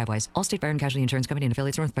save with DriveWise. Allstate Fire and Casualty Insurance Company and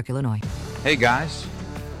affiliates, Northbrook, Illinois. Hey guys,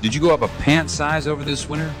 did you go up a pant size over this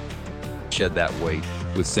winter? Shed that weight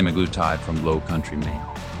with semaglutide from Low Country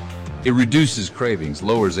Mail. It reduces cravings,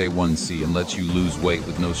 lowers A1C, and lets you lose weight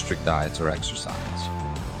with no strict diets or exercise.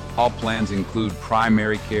 All plans include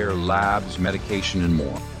primary care, labs, medication, and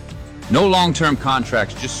more. No long-term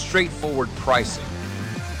contracts, just straightforward pricing.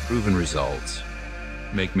 Proven results.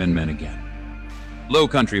 Make men men again.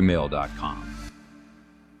 LowCountryMail.com.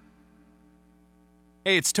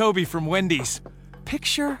 Hey, it's Toby from Wendy's.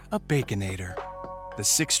 Picture a Baconator. The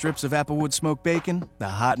 6 strips of Applewood smoked bacon, the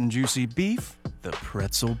hot and juicy beef, the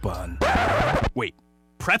pretzel bun. Wait,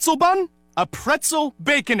 pretzel bun? A pretzel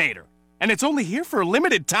Baconator. And it's only here for a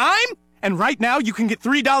limited time? And right now you can get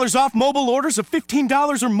 $3 off mobile orders of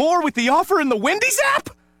 $15 or more with the offer in the Wendy's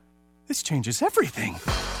app? This changes everything.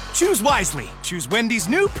 Choose wisely. Choose Wendy's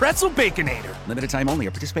new Pretzel Baconator. Limited time only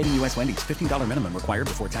at participating U.S. Wendy's. $15 minimum required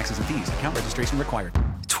before taxes and fees. Account registration required.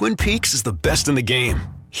 Twin Peaks is the best in the game.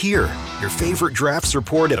 Here, your favorite drafts are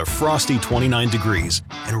poured at a frosty 29 degrees,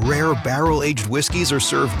 and rare barrel-aged whiskeys are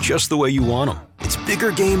served just the way you want them. It's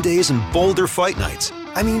bigger game days and bolder fight nights.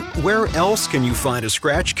 I mean, where else can you find a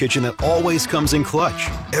scratch kitchen that always comes in clutch?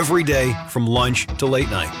 Every day, from lunch to late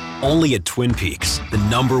night. Only at Twin Peaks, the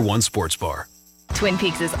 #1 sports bar. Twin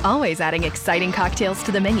Peaks is always adding exciting cocktails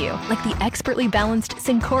to the menu, like the expertly balanced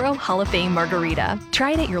Sincoro Hall of Fame Margarita.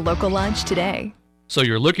 Try it at your local lodge today. So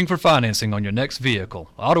you're looking for financing on your next vehicle.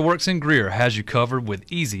 AutoWorks in Greer has you covered with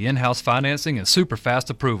easy in-house financing and super fast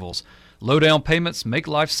approvals. Low down payments make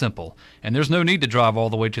life simple, and there's no need to drive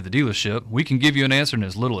all the way to the dealership. We can give you an answer in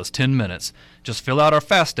as little as 10 minutes. Just fill out our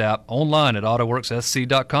Fast app online at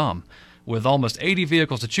autoworkssc.com. With almost 80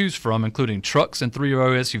 vehicles to choose from, including trucks and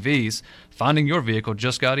 3-row SUVs, finding your vehicle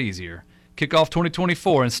just got easier. Kick off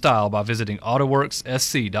 2024 in style by visiting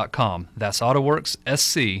autoworkssc.com. That's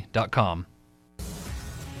autoworkssc.com.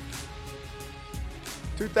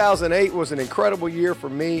 2008 was an incredible year for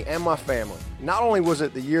me and my family. Not only was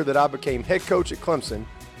it the year that I became head coach at Clemson,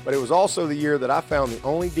 but it was also the year that I found the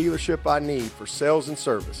only dealership I need for sales and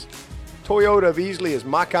service. Toyota of Easley is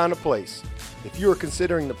my kind of place. If you are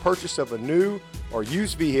considering the purchase of a new or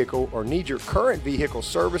used vehicle or need your current vehicle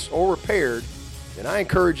serviced or repaired, then I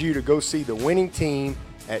encourage you to go see the winning team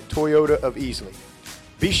at Toyota of Easley.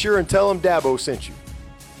 Be sure and tell them Dabo sent you.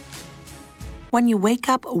 When you wake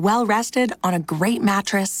up well-rested on a great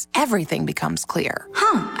mattress, everything becomes clear.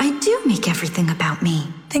 I do make everything about me.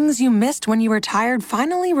 Things you missed when you were tired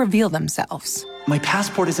finally reveal themselves. My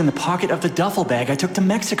passport is in the pocket of the duffel bag I took to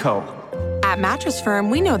Mexico. At Mattress Firm,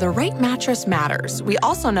 we know the right mattress matters. We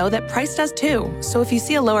also know that price does too. So if you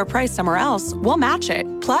see a lower price somewhere else, we'll match it.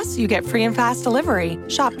 Plus, you get free and fast delivery.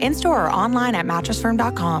 Shop in-store or online at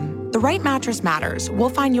mattressfirm.com. The right mattress matters. We'll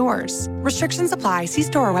find yours. Restrictions apply. See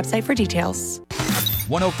store or website for details.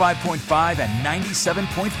 105.5 and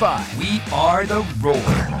 97.5. We are the Roar,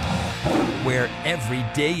 where every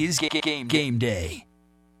day is game day.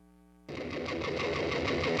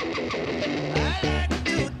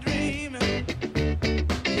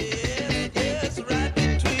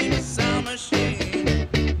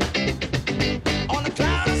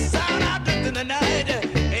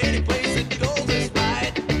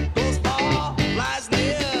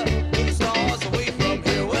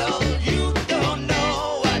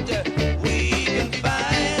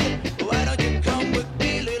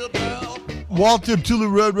 Walton Tulu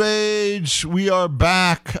Road Rage. We are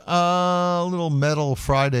back. A little metal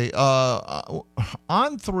Friday. On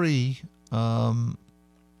 3, according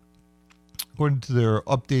to their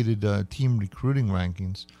updated team recruiting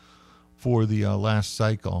rankings for the last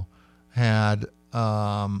cycle, had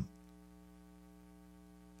well,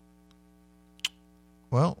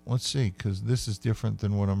 let's see, because this is different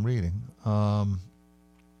than what I'm reading.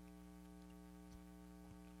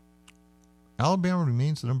 Alabama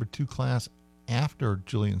remains the number 2 class after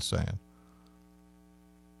Julian Sayin.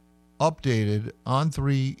 Updated on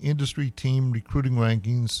 3 industry team recruiting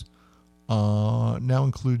rankings now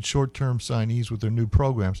include short-term signees with their new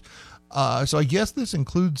programs. So I guess this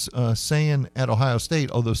includes Sayin at Ohio State,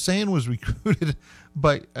 although Sayin was recruited.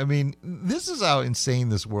 But, I mean, this is how insane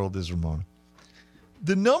this world is, Ramona.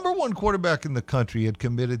 The number 1 quarterback in the country had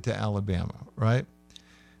committed to Alabama, right?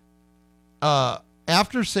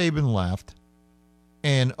 After Saban left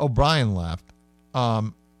and O'Brien left,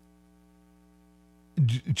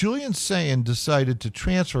 Julian Sayin decided to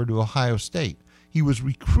transfer to Ohio State. He was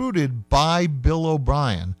recruited by Bill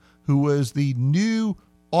O'Brien, who was the new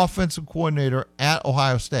offensive coordinator at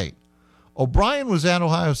Ohio State. O'Brien was at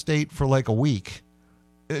Ohio State for like a week,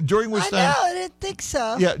 during which time I didn't think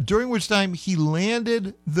so. Yeah, during which time he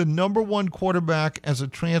landed the number 1 quarterback as a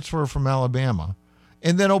transfer from Alabama,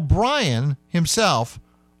 and then O'Brien himself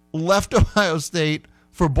left Ohio State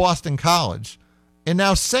for Boston College. And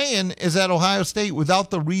now Sayin is at Ohio State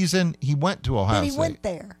without the reason he went to Ohio State. He went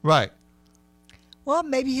there. Right. Well,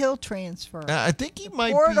 maybe he'll transfer. I think he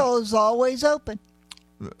might. Portal is always open.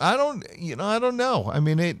 I don't know. I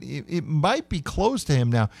mean, it might be closed to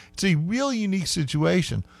him now. It's a really unique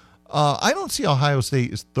situation. I don't see Ohio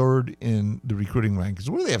State is 3rd in the recruiting rankings.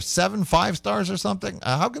 What do they have, 7 5-stars or something?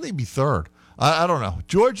 How can they be 3rd? I don't know.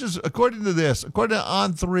 Georgia's, according to this, according to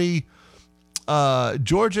On 3,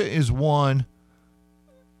 Georgia is 1.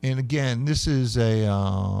 And again, this is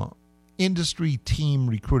a industry team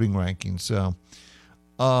recruiting ranking. So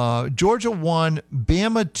Georgia 1,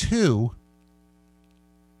 Bama 2.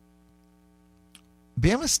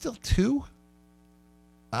 Bama's still 2?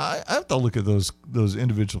 I have to look at those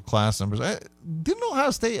individual class numbers. I didn't Ohio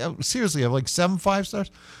State seriously have like 7 5-stars.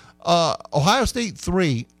 Ohio State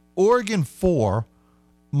 3, Oregon 4,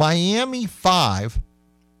 Miami 5.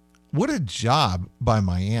 What a job by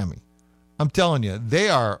Miami. I'm telling you,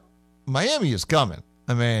 Miami is coming.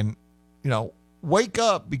 I mean, wake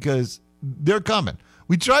up, because they're coming.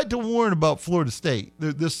 We tried to warn about Florida State.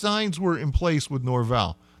 The signs were in place with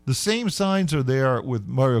Norvell. The same signs are there with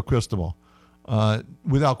Mario Cristobal,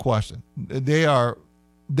 without question. They are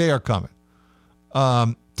coming.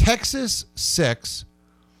 Texas 6.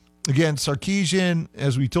 Again, Sarkisian,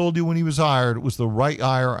 as we told you when he was hired, was the right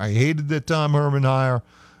hire. I hated the Tom Herman hire.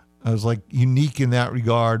 I was like unique in that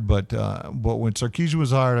regard, but when Sarkisian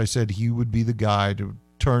was hired, I said he would be the guy to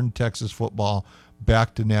turn Texas football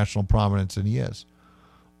back to national prominence, and he is.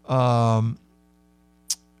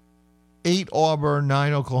 8 Auburn,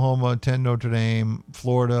 9 Oklahoma, 10 Notre Dame,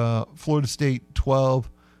 Florida State 12,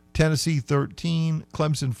 Tennessee 13,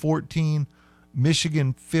 Clemson 14,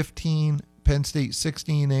 Michigan 15, Penn State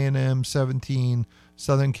 16, A&M 17,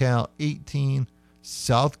 Southern Cal 18,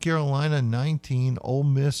 South Carolina 19, Ole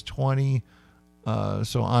Miss 20,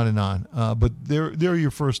 so on and on. But they're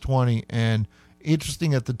your first 20, and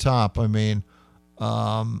interesting at the top. I mean,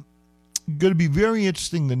 going to be very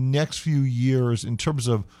interesting the next few years in terms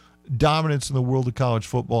of dominance in the world of college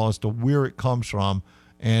football as to where it comes from.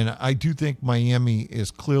 And I do think Miami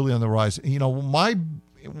is clearly on the rise. You know,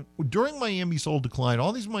 during Miami's whole decline,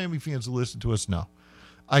 all these Miami fans who listen to us know,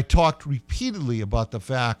 I talked repeatedly about the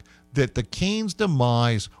fact that the Canes'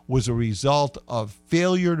 demise was a result of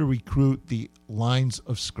failure to recruit the lines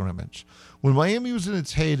of scrimmage. When Miami was in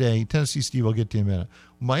its heyday, Tennessee Steve, I'll get to you in a minute.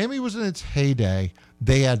 When Miami was in its heyday,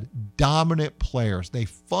 they had dominant players. They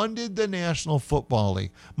funded the National Football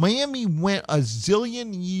League. Miami went a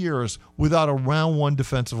zillion years without a round one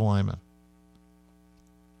defensive lineman.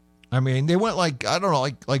 I mean, they went like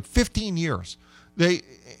 15 years.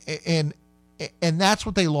 And that's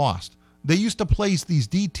what they lost. They used to place these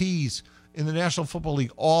DTs in the National Football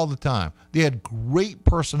League all the time. They had great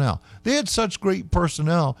personnel. They had such great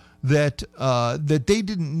personnel that they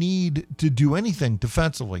didn't need to do anything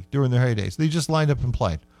defensively during their heydays. They just lined up and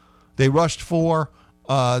played. They rushed 4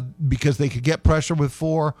 because they could get pressure with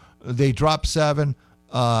 4. They dropped 7,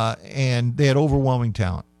 and they had overwhelming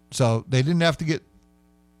talent. So they didn't have to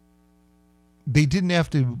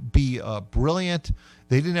be brilliant.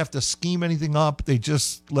 They didn't have to scheme anything up. They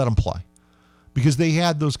just let them play because they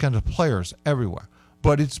had those kinds of players everywhere.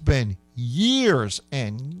 But it's been years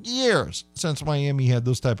and years since Miami had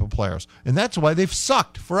those type of players. And that's why they've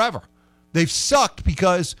sucked forever. They've sucked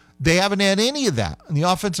because they haven't had any of that in the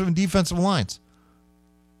offensive and defensive lines,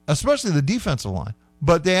 especially the defensive line.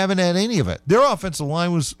 But they haven't had any of it. Their offensive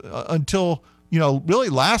line was, until, really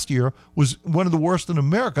last year, was one of the worst in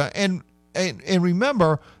America. And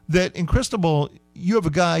remember that in Cristobal, you have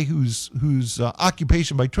a guy whose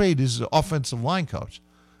occupation by trade is an offensive line coach.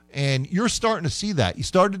 And you're starting to see that. You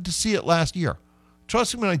started to see it last year.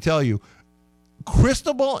 Trust me when I tell you,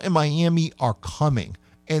 Cristobal and Miami are coming.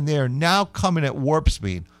 And they're now coming at warp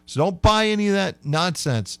speed. So don't buy any of that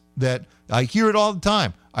nonsense that I hear it all the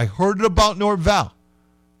time. I heard it about Norval.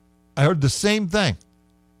 I heard the same thing.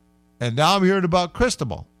 And now I'm hearing about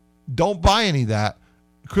Cristobal. Don't buy any of that.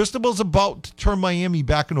 Cristobal's about to turn Miami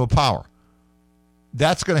back into a power.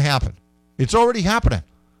 That's going to happen. It's already happening.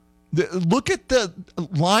 Look at the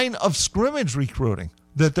line of scrimmage recruiting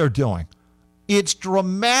that they're doing. It's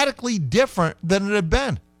dramatically different than it had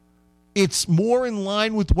been. It's more in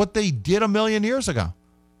line with what they did a million years ago.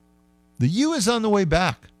 The U is on the way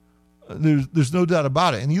back. There's no doubt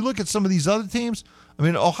about it. And you look at some of these other teams, I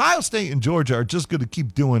mean, Ohio State and Georgia are just going to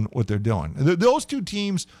keep doing what they're doing. Those two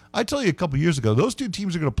teams, I tell you a couple years ago, those two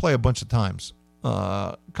teams are going to play a bunch of times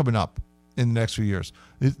coming up in the next few years.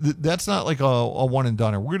 That's not like a one and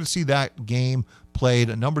done. We're going to see that game played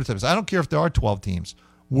a number of times. I don't care if there are 12 teams.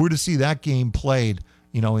 We're to see that game played,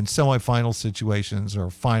 in semifinal situations or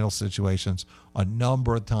final situations a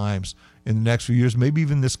number of times in the next few years, maybe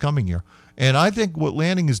even this coming year. And I think what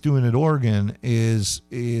Lanning is doing at Oregon is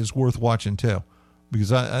worth watching too, because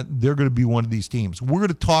they're going to be one of these teams. We're going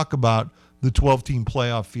to talk about the 12-team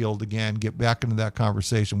playoff field again, get back into that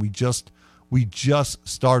conversation. We just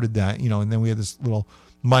started that, and then we had this little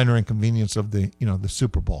minor inconvenience of the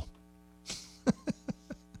Super Bowl.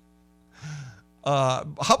 How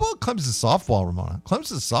about Clemson softball, Ramona?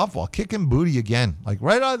 Clemson softball kicking booty again, like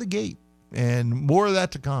right out of the gate, and more of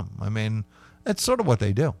that to come. I mean, that's sort of what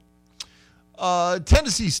they do.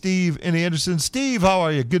 Tennessee Steve and Anderson. Steve, how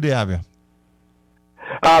are you? Good to have you.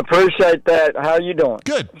 I appreciate that. How are you doing?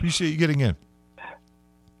 Good. Appreciate you getting in.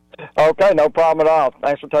 Okay, no problem at all.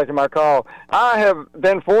 Thanks for taking my call. I have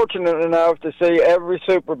been fortunate enough to see every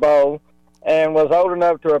Super Bowl and was old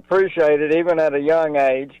enough to appreciate it even at a young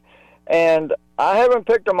age. And I haven't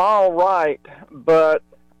picked them all right, but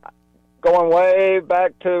going way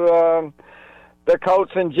back to the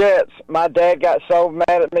Colts and Jets, my dad got so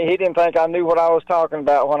mad at me. He didn't think I knew what I was talking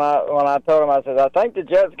about when I told him. I said, I think the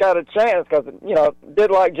Jets got a chance because,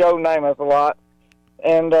 did like Joe Namath a lot.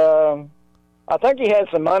 And I think he had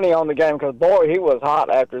some money on the game because, boy, he was hot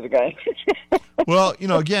after the game. Well,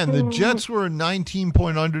 again, the Jets were a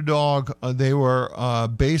 19-point underdog. They were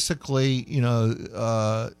basically,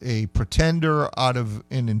 a pretender out of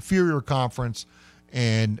an inferior conference.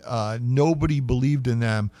 and nobody believed in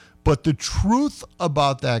them. But the truth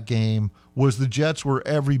about that game was the Jets were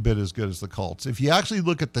every bit as good as the Colts. If you actually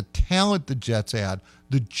look at the talent the Jets had,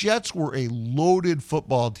 the Jets were a loaded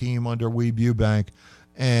football team under Weeb Eubank,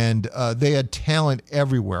 and they had talent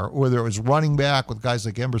everywhere, whether it was running back with guys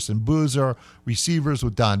like Emerson Boozer, receivers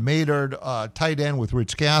with Don Maynard, tight end with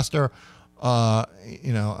Rich Castor. By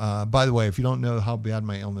the way, if you don't know how bad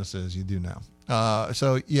my illness is, you do now.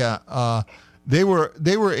 They were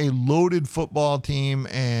a loaded football team,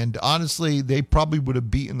 and honestly, they probably would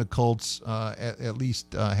have beaten the Colts at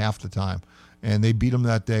least half the time. And they beat them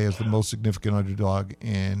that day as the most significant underdog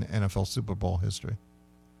in NFL Super Bowl history.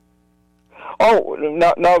 Oh,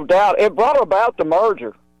 no doubt. It brought about the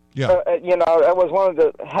merger. Yeah. It was one of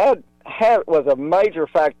the was a major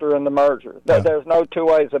factor in the merger. There's no two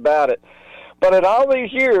ways about it. But in all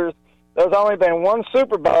these years, there's only been one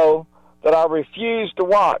Super Bowl that I refused to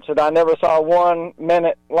watch, that I never saw 1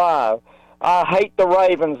 minute live. I hate the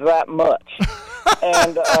Ravens that much.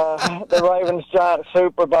 And the Ravens Giants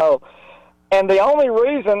Super Bowl. And the only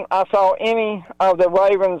reason I saw any of the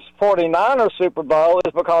Ravens 49ers Super Bowl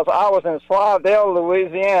is because I was in Slidell,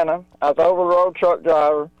 Louisiana. I was an over-the-road truck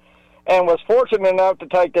driver and was fortunate enough to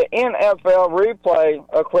take the NFL replay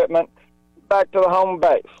equipment back to the home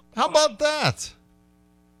base. How about that?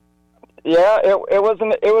 Yeah, it was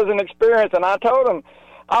an experience, and I told him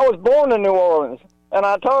I was born in New Orleans, and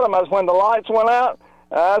I told him when the lights went out,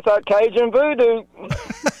 that's that Cajun voodoo.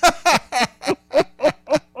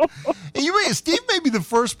 Steve may be the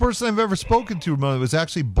first person I've ever spoken to that was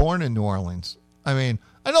actually born in New Orleans. I mean,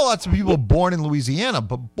 I know lots of people born in Louisiana,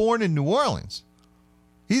 but born in New Orleans.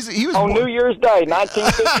 He was on New Year's Day,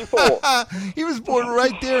 1954. He was born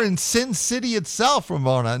right there in Sin City itself,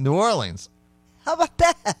 Ramona, New Orleans. How about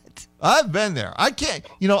that? I've been there. I can't,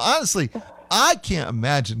 honestly, I can't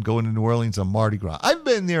imagine going to New Orleans on Mardi Gras. I've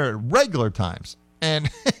been there at regular times, and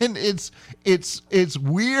it's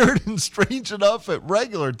weird and strange enough at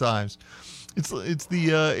regular times. It's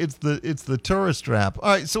the tourist trap. All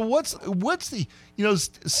right, so what's the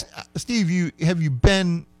Steve? Have you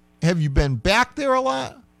been back there a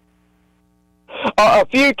lot? A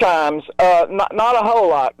few times, not a whole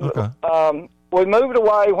lot. Okay. We moved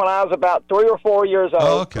away when I was about 3 or 4 years old.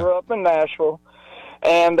 Oh, okay. Grew up in Nashville,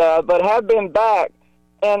 and but have been back.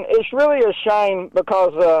 And it's really a shame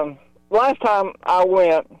because last time I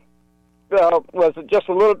went was just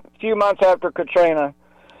a few months after Katrina,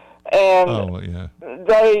 and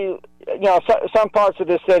they, some parts of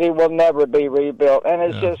the city will never be rebuilt, and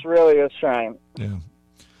it's just really a shame. Yeah.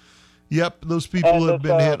 Yep, those people have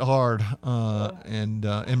been hit hard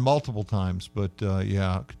and multiple times. But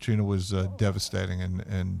Katrina was devastating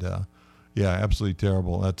and absolutely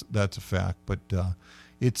terrible. That's a fact. But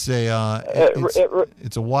it's a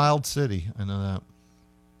wild city. I know that.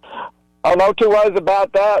 Oh, no two ways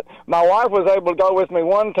about that. My wife was able to go with me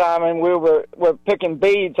one time, and we were picking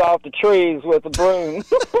beads off the trees with a broom.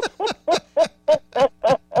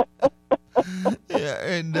 Yeah,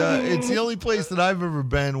 and it's the only place that I've ever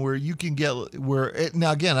been where you can get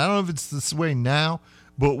now again, I don't know if it's this way now,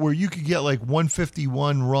 but where you could get like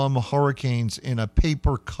 151 rum Hurricanes in a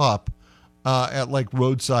paper cup at like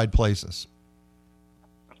roadside places.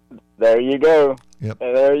 There you go. Yep.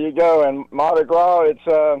 There you go. And Mardi Gras,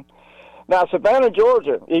 it's now Savannah,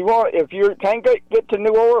 Georgia. If you can't get to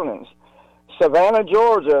New Orleans, Savannah,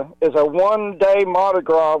 Georgia is a one-day Mardi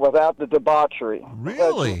Gras without the debauchery.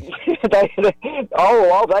 Really? they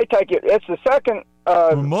take it. It's the second.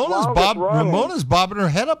 Ramona's bobbing her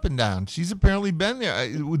head up and down. She's apparently been there.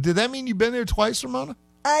 Did that mean you've been there twice, Ramona?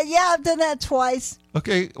 Yeah, I've done that twice.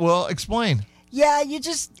 Okay, well, explain. Yeah, You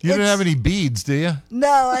didn't have any beads, do you? No,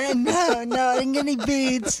 I didn't. No, I didn't get any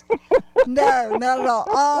beads. No, not at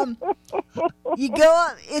all. You go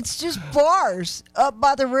up. It's just bars up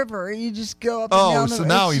by the river. You just go up. And down so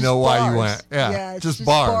now you know why you went. Yeah, it's just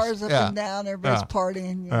bars. Bars up and down. Everybody's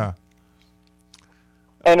partying. Yeah.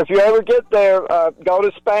 And if you ever get there, go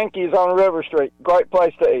to Spanky's on River Street. Great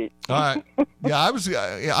place to eat. All right. Yeah,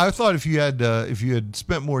 I thought if you had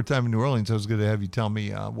spent more time in New Orleans, I was going to have you tell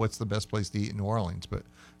me what's the best place to eat in New Orleans. But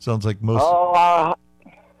sounds like most. Oh,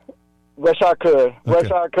 wish I could. Okay.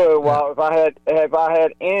 Wish I could. Well, if I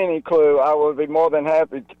had any clue, I would be more than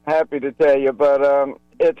happy to tell you. But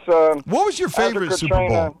it's. What was your favorite Super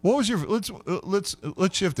Bowl? What was your let's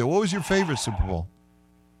shift it. What was your favorite Super Bowl?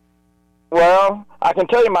 Well, I can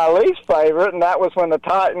tell you my least favorite, and that was when the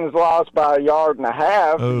Titans lost by 1.5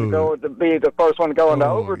 yards to be the first one to go into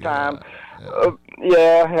overtime. No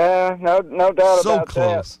doubt so about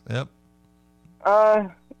close. that.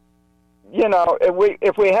 Yep.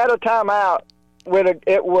 If we had a timeout,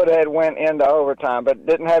 it would have went into overtime, but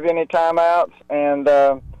didn't have any timeouts, and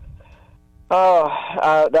that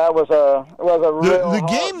was a real the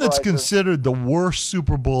game that's heartbreaker. considered the worst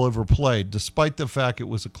Super Bowl ever played, despite the fact it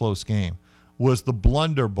was a close game, was the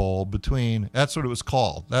Blunder Bowl between. That's what it was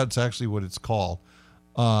called. That's actually what it's called.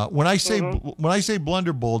 When I say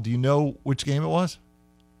Blunder Bowl, do you know which game it was?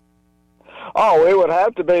 Oh, it would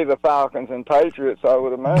have to be the Falcons and Patriots, I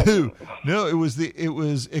would imagine. No,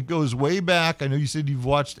 it goes way back. I know you said you've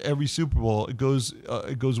watched every Super Bowl. It goes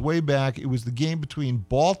way back. It was the game between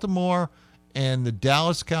Baltimore and the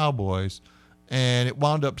Dallas Cowboys, and it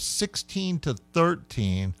wound up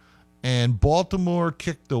 16-13. And Baltimore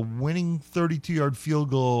kicked the winning 32-yard field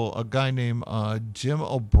goal. A guy named Jim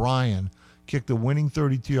O'Brien kicked the winning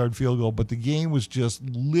 32-yard field goal, but the game was just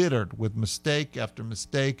littered with mistake after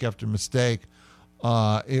mistake after mistake.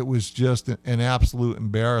 It was just an absolute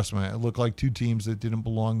embarrassment. It looked like two teams that didn't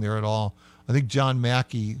belong there at all. I think John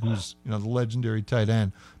Mackey, who's the legendary tight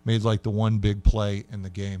end, made like the one big play in the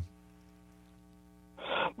game.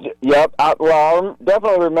 Yep. I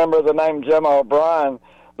definitely remember the name Jim O'Brien.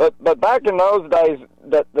 But back in those days,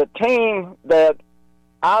 the team that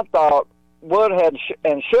I thought would have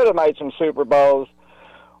and should have made some Super Bowls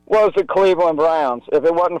was the Cleveland Browns. If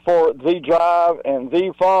it wasn't for the drive and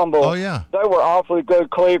the fumble, they were awfully good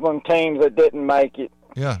Cleveland teams that didn't make it.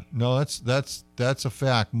 Yeah, no, that's a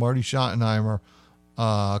fact. Marty Schottenheimer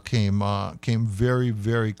came very,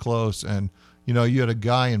 very close, and you had a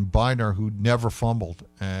guy in Biner who never fumbled,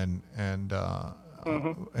 and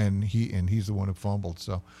he's the one who fumbled.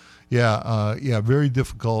 So, very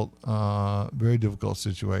difficult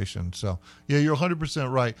situation. So, you're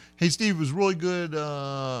 100% right. Hey, Steve, it was really good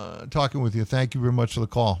talking with you. Thank you very much for the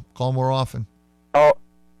call. Call more often. Oh,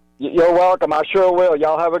 you're welcome. I sure will.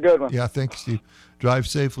 Y'all have a good one. Yeah, thank you, Steve. Drive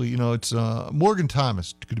safely. It's Morgan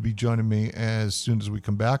Thomas going to be joining me as soon as we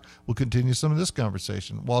come back. We'll continue some of this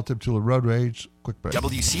conversation. Walt Tiptula, Road Rage. Quick break.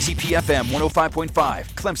 WCCP-FM 105.5,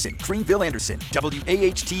 Clemson, Greenville, Anderson.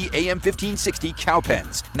 WAHT AM 1560,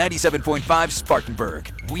 Cowpens. 97.5,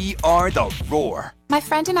 Spartanburg. We are the Roar. My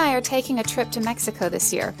friend and I are taking a trip to Mexico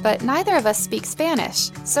this year, but neither of us speak Spanish.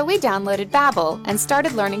 So we downloaded Babbel and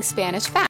started learning Spanish fast.